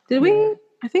 Did we?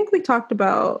 I think we talked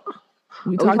about...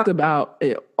 We talked about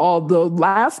it all. The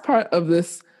last part of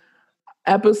this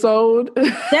episode.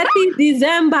 Dirty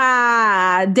December.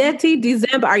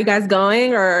 Are you guys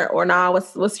going or not?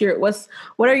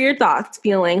 What are your thoughts,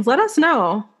 feelings? Let us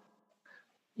know.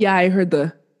 Yeah, I heard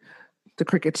the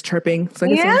crickets chirping. So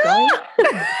I guess I'm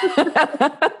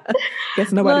going.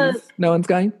 Guess no one's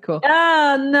going. Cool.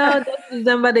 Oh no, Dirty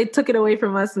December. They took it away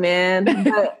from us, man.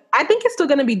 But I think it's still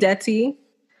gonna be dirty.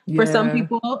 For some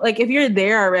people, like if you're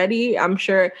there already, I'm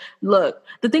sure. Look,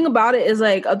 the thing about it is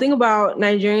like a thing about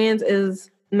Nigerians,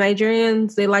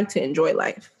 they like to enjoy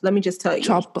life. Let me just tell you.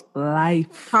 Chop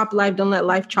life. Don't let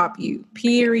life chop you.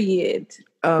 Period.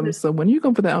 So when are you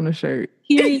gonna put that on a shirt?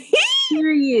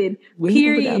 Period. When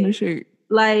you put that on a shirt?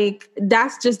 Like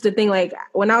that's just the thing. Like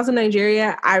when I was in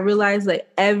Nigeria, I realized that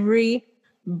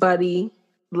everybody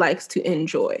likes to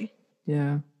enjoy.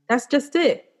 Yeah. That's just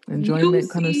it. Enjoyment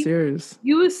connoisseurs.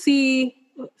 You would see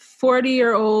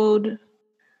 40-year-old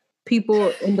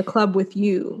people in the club with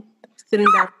you, sitting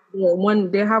down.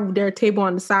 They have their table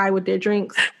on the side with their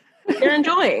drinks. They're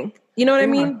enjoying. You know what I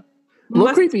mean? A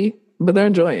little creepy, but they're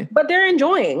enjoying.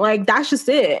 Like that's just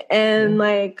it. And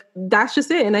like that's just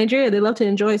it. In Nigeria, they love to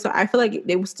enjoy. So I feel like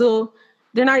they will still.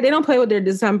 They don't play with their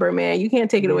December, man. You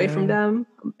can't take it away from them.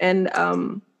 And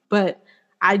but.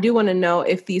 I do want to know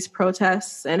if these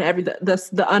protests and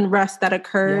the unrest that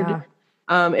occurred,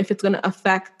 if it's going to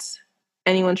affect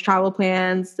anyone's travel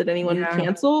plans. Did anyone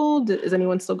cancel? Is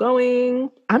anyone still going?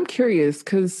 I'm curious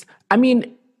because, I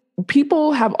mean,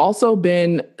 people have also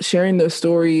been sharing their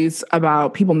stories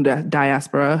about people in the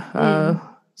diaspora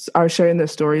are sharing their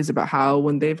stories about how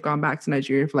when they've gone back to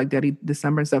Nigeria for like Dirty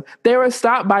December and stuff, they were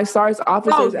stopped by SARS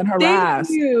officers and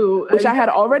harassed, which I had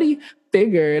already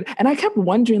figured. And I kept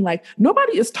wondering, like,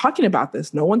 nobody is talking about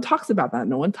this. No one talks about that.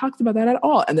 No one talks about that at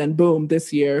all. And then boom,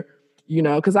 this year, you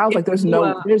know, because I was like, there's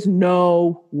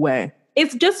no way.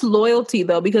 It's just loyalty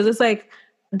though, because it's like,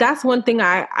 that's one thing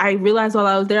I realized while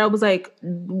I was there. I was like,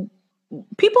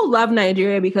 people love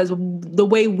Nigeria because the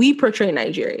way we portray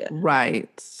Nigeria. Right.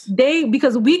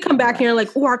 Because we come back here and like,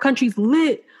 oh, our country's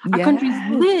lit. Our country's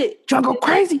lit. Y'all go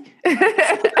crazy.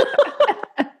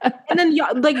 And then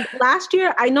like last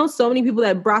year, I know so many people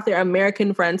that brought their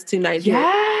American friends to Nigeria.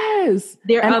 Yes.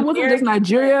 And it wasn't just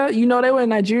Nigeria. You know, they were in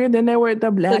Nigeria. Then they were at the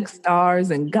Black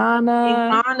Stars in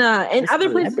Ghana. And other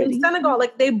places in Senegal.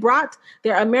 Like they brought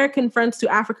their American friends to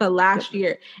Africa last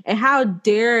year. And how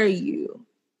dare you?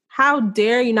 How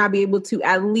dare you not be able to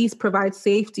at least provide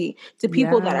safety to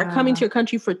people that are coming to your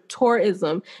country for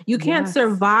tourism? You can't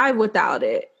survive without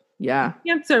it. Yeah.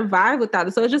 You can't survive without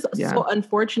it. So it's just so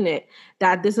unfortunate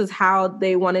that this is how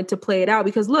they wanted to play it out.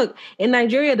 Because look, in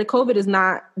Nigeria, the COVID is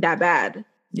not that bad.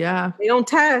 Yeah. They don't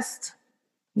test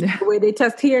the way they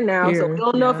test here now. So we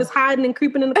don't know if it's hiding and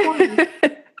creeping in the corner.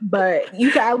 But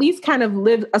you can at least kind of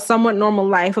live a somewhat normal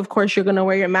life. Of course, you're going to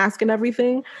wear your mask and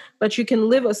everything, but you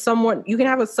can have a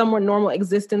somewhat normal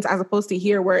existence as opposed to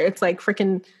here where it's like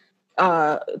freaking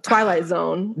Twilight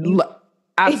Zone.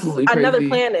 Absolutely crazy. Another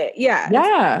planet.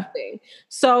 Yeah.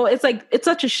 So it's like, it's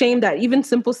such a shame that even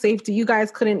simple safety, you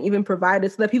guys couldn't even provide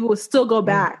it so that people would still go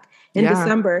back in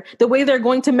December the way they're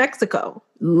going to Mexico.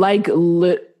 Like,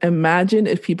 imagine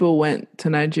if people went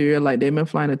to Nigeria like they've been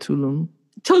flying to Tulum.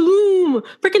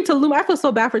 Freaking Tulum. I feel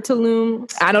so bad for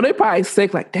Tulum. I know they're probably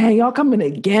sick. Like, dang, y'all coming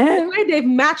again? The way they've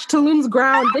matched Tulum's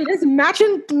ground. They just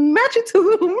matching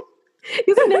Tulum.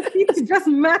 Using their feet to just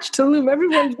match Tulum.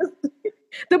 Everyone just...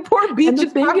 The poor beach. And the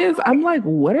thing is, I'm like,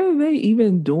 what are they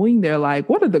even doing there? Like,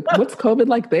 what's COVID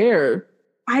like there?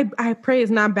 I pray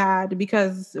it's not bad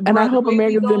because... And I hope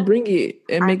Americans didn't bring it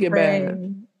and make it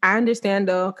bad. I understand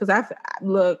though, because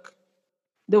look,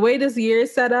 the way this year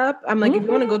is set up, I'm like, if you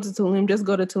want to go to Tulum, just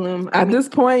go to Tulum. At this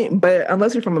point, but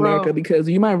unless you're from America, because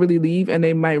you might really leave and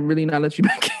they might really not let you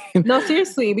back in. No,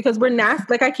 seriously, because we're nasty.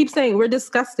 Like I keep saying, we're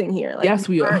disgusting here. Like, yes,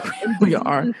 we are. We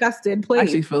are. Infested place.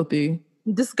 Actually filthy.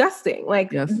 Disgusting.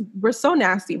 Like, we're so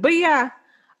nasty. But yeah,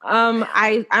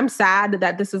 I'm sad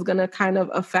that this is going to kind of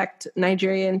affect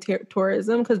Nigerian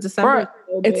tourism because December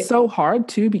it's so hard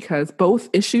too because both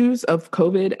issues of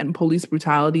COVID and police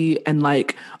brutality and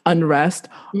like unrest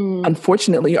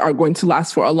unfortunately are going to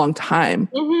last for a long time.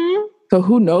 So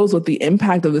who knows what the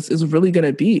impact of this is really going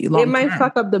to be long It might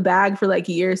fuck up the bag for like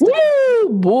years. Woo,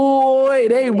 boy,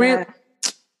 they really...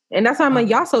 And that's why I'm like,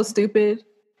 y'all so stupid.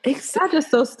 That's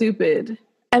just so stupid.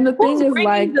 And the thing is,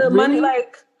 like, the money,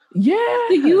 like,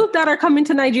 the youth that are coming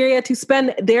to Nigeria to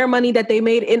spend their money that they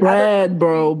made in bread,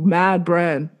 bro, mad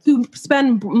bread, to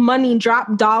spend money,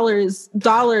 drop dollars,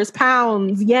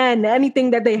 pounds, yen,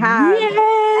 anything that they have.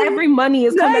 Yeah. Every money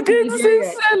is coming to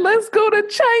Nigeria. Said, let's go to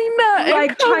China.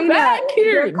 Like, China, back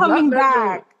here. They're coming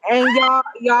back, and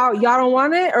y'all don't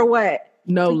want it or what?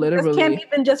 No, so literally. Can't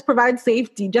even just provide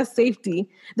safety, just safety.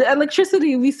 The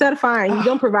electricity, we said fine. You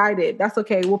don't provide it. That's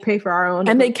okay. We'll pay for our own.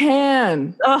 And they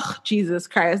can. Oh, Jesus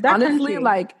Christ. That honestly,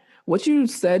 like, what you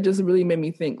said just really made me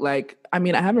think, like, I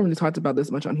mean, I haven't really talked about this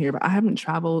much on here, but I haven't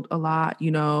traveled a lot, you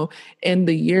know. In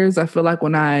the years, I feel like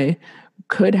when I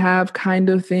could have kind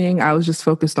of thing, I was just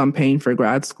focused on paying for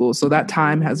grad school. So that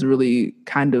time has really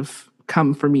kind of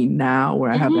come for me now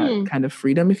where I have that kind of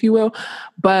freedom, if you will.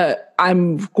 But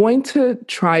I'm going to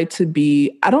try to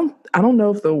be, I don't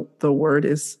know if the word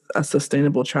is a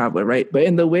sustainable traveler, right? But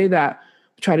in the way that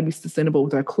we try to be sustainable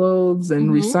with our clothes and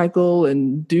recycle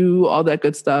and do all that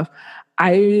good stuff,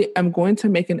 I am going to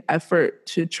make an effort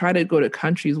to try to go to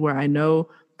countries where I know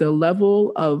the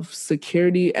level of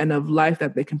security and of life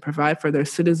that they can provide for their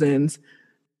citizens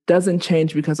doesn't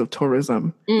change because of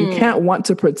tourism. You can't want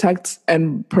to protect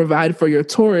and provide for your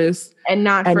tourists and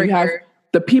not for you have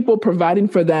the people providing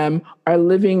for them are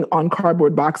living on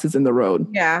cardboard boxes in the road.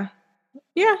 Yeah.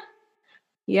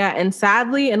 And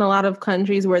sadly, in a lot of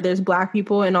countries where there's Black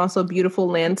people and also beautiful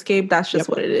landscape, that's just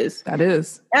what it is. That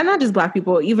is. And not just Black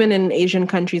people, even in Asian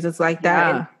countries, it's like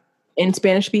that. Yeah. In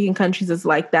Spanish-speaking countries, it's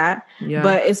like that. Yeah.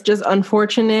 But it's just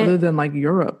unfortunate. Other than like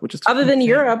Europe, which is other than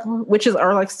Europe, which is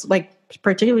are like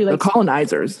particularly like the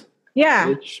colonizers. Yeah.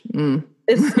 Which,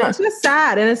 it's just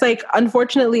sad. And it's like,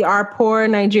 unfortunately, our poor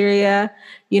Nigeria,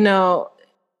 you know,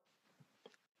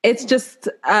 it's just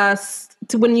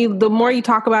the more you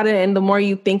talk about it and the more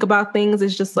you think about things,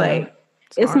 it's just like,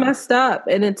 it's messed up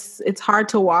and it's hard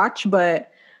to watch.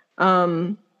 But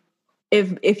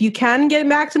if you can get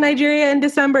back to Nigeria in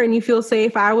December and you feel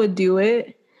safe, I would do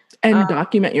it. And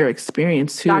document your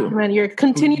experience too.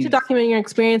 Continue to document your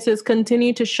experiences.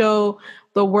 Continue to show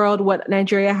the world what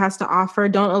Nigeria has to offer.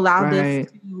 Don't allow this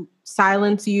to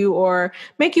silence you or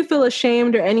make you feel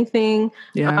ashamed or anything.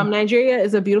 Yeah. Nigeria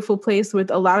is a beautiful place with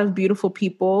a lot of beautiful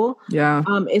people. Yeah.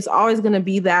 It's always going to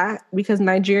be that because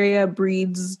Nigeria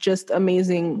breeds just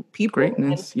amazing people.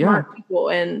 Greatness. And smart people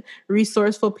and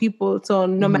resourceful people. So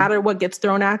no matter what gets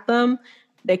thrown at them,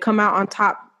 they come out on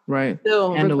top. Right.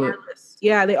 Still, regardless.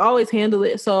 Yeah, they always handle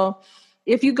it. So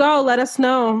if you go, let us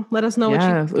know. Let us know what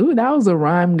you... Ooh, that was a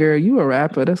rhyme, girl. You a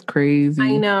rapper. That's crazy.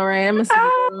 I know, right? I'm a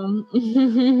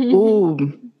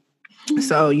Ooh.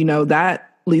 So, you know,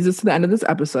 that leads us to the end of this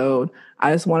episode.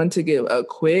 I just wanted to give a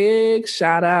quick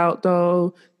shout out,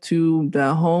 though, to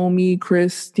the homie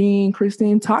Christine.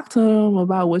 Christine, talk to them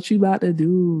about what you about to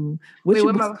do. What's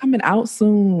coming out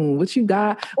soon? What you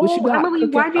got? Emily,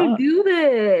 why'd you do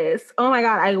this? Oh my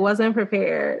God, I wasn't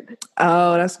prepared.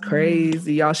 Oh, that's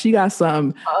crazy, y'all. She got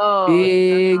something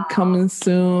big coming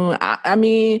soon. I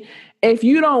mean, if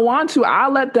you don't want to,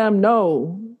 I'll let them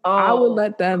know. I will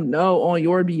let them know on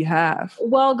your behalf.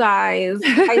 Well, guys,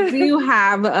 I do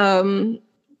have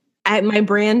my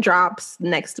brand drops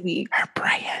next week. Her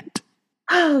brand.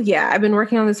 Oh yeah, I've been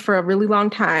working on this for a really long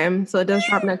time, so it does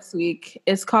drop next week.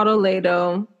 It's called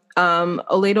Oledo,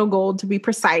 Oledo Gold to be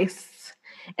precise,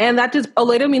 and that just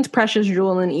Oledo means precious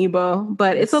jewel in Igbo,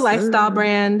 but it's a lifestyle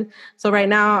brand. So right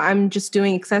now I'm just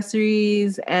doing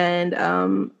accessories and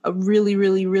a really,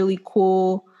 really, really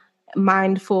cool,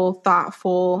 mindful,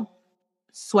 thoughtful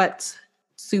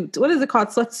sweatsuit. What is it called?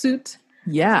 Sweatsuit?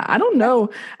 Yeah, I don't know.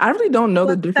 I really don't know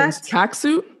the difference.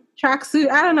 Tracksuit? Tracksuit.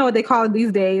 I don't know what they call it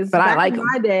these days. But I like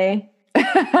my day.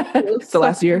 It's the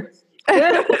last year.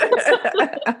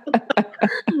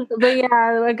 But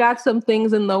yeah, I got some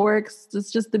things in the works.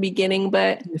 It's just the beginning,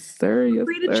 but yes, sir. Feel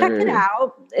free to check it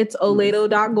out. It's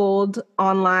Oledo.gold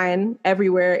online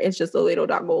everywhere. It's just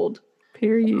Oledo.gold.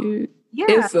 Period. Yeah.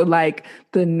 It's like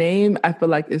the name I feel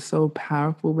like is so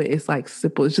powerful, but it's like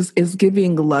simple. It's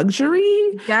giving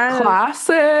luxury,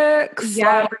 classics,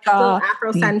 like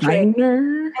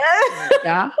Afrocentric.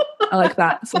 Yeah, I like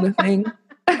that sort of thing.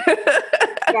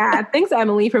 Yeah, thanks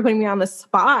Emily for putting me on the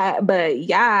spot, but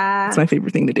yeah. It's my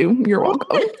favorite thing to do. You're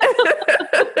welcome.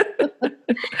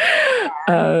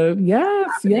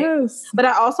 Yes. But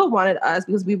I also wanted us,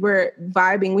 because we were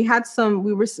vibing, we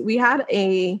had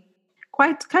a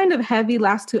quite kind of heavy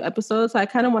last two episodes. So I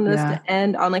kind of wanted us to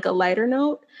end on like a lighter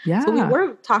note. Yeah. So we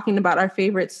were talking about our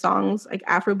favorite songs, like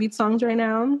Afrobeat songs right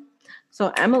now.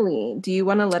 So Emily, do you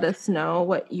want to let us know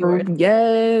what you were?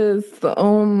 Yes.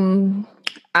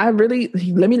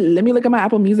 let me look at my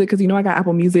Apple Music because I got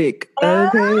Apple Music.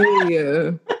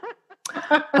 Okay.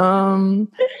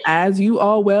 As you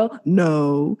all well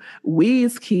know,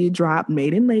 Wizkid dropped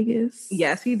Made in Lagos.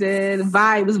 Yes, he did.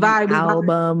 Vibes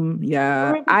album.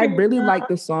 Yeah. I really like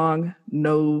the song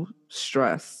No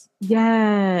Stress.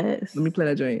 Yes. Let me play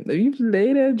that joint. Let me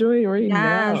play that joint right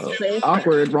now.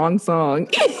 Awkward, wrong song.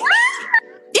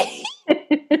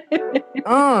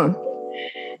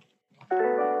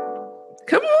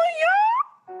 Come on,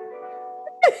 y'all.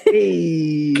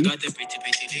 Hey. I got the pretty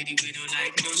lady we don't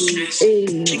like no stress.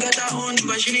 Hey. She got her own,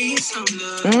 but she needs some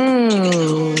love.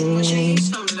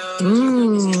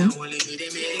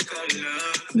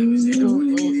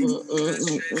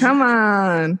 Come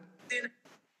on.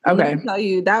 Okay. Let me tell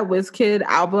you, that Wizkid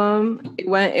album, it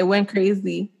went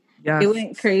crazy. Yes. It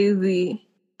went crazy.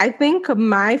 I think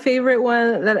my favorite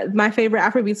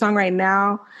Afrobeat song right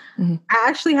now, I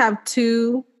actually have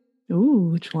two. Ooh,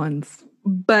 which ones?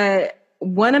 But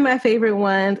one of my favorite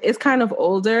ones is kind of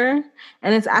older,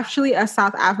 and it's actually a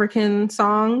South African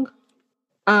song.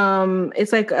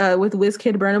 It's like with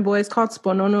Wizkid, Burna Boy. It's called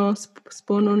Sponono.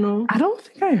 I don't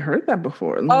think I heard that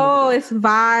before. Oh, it's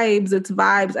vibes. It's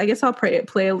vibes. I guess I'll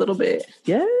play a little bit.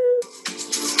 Yeah.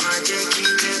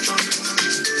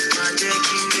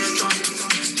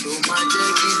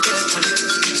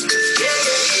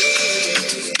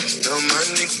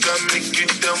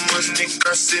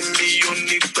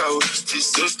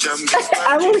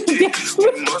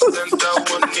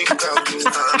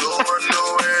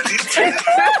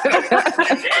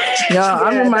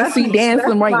 I'm in my seat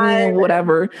dancing right now,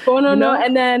 whatever. Oh, no.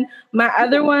 And then my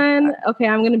other one, okay,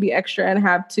 I'm going to be extra and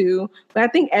have two. But I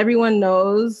think everyone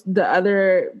knows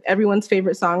everyone's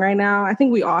favorite song right now. I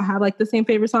think we all have like the same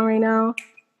favorite song right now.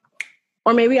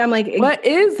 Or maybe I'm like... What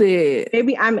is it?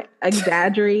 Maybe I'm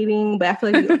exaggerating, but I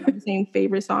feel like we all have the same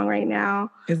favorite song right now.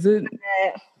 Is it?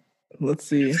 Let's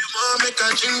see.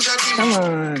 Come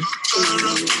on.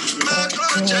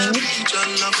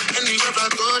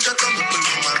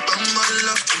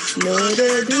 No,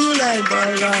 they do like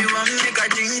that.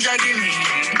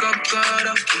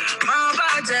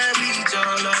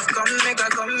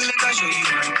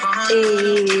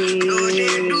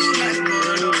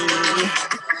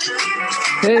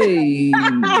 Hey.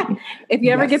 If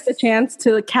you ever get the chance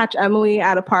to catch Emily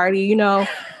at a party, in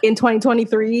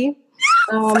 2023,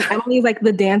 Emily's like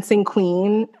the dancing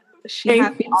queen. She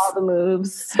has all the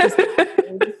moves.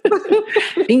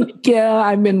 Thank you.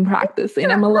 I've been practicing.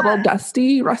 I'm a little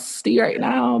rusty right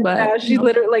now, but she's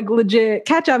literally like legit.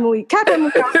 Catch Emily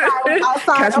outside.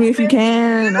 Catch me if you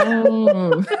can.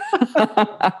 No,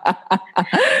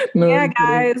 yeah,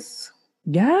 guys.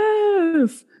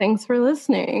 Yes. Thanks for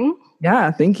listening.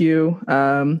 Yeah, thank you.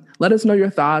 Let us know your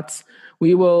thoughts.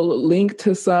 We will link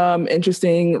to some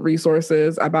interesting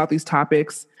resources about these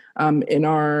topics in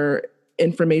our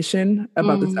information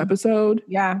about this episode.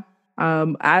 Yeah.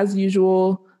 As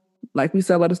usual, like we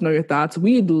said, let us know your thoughts.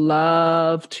 We'd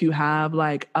love to have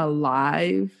like a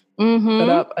live, set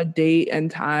up a date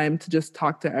and time to just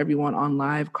talk to everyone on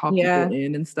live, call people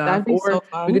in and stuff. That'd be so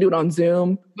fun. We could do it on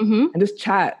Zoom and just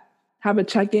chat, have a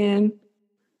check-in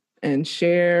and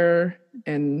share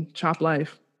and chop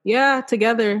life. Yeah,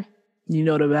 together. You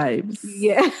know the vibes.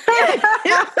 Yeah.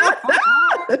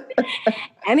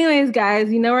 Anyways,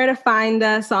 guys, you know where to find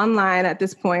us online at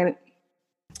this point.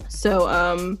 So,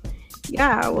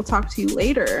 we'll talk to you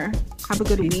later. Have a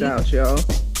good week. Peace out, y'all.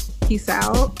 Peace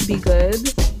out. Be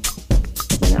good.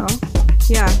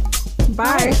 Yeah.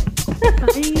 Bye.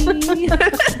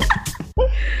 Bye.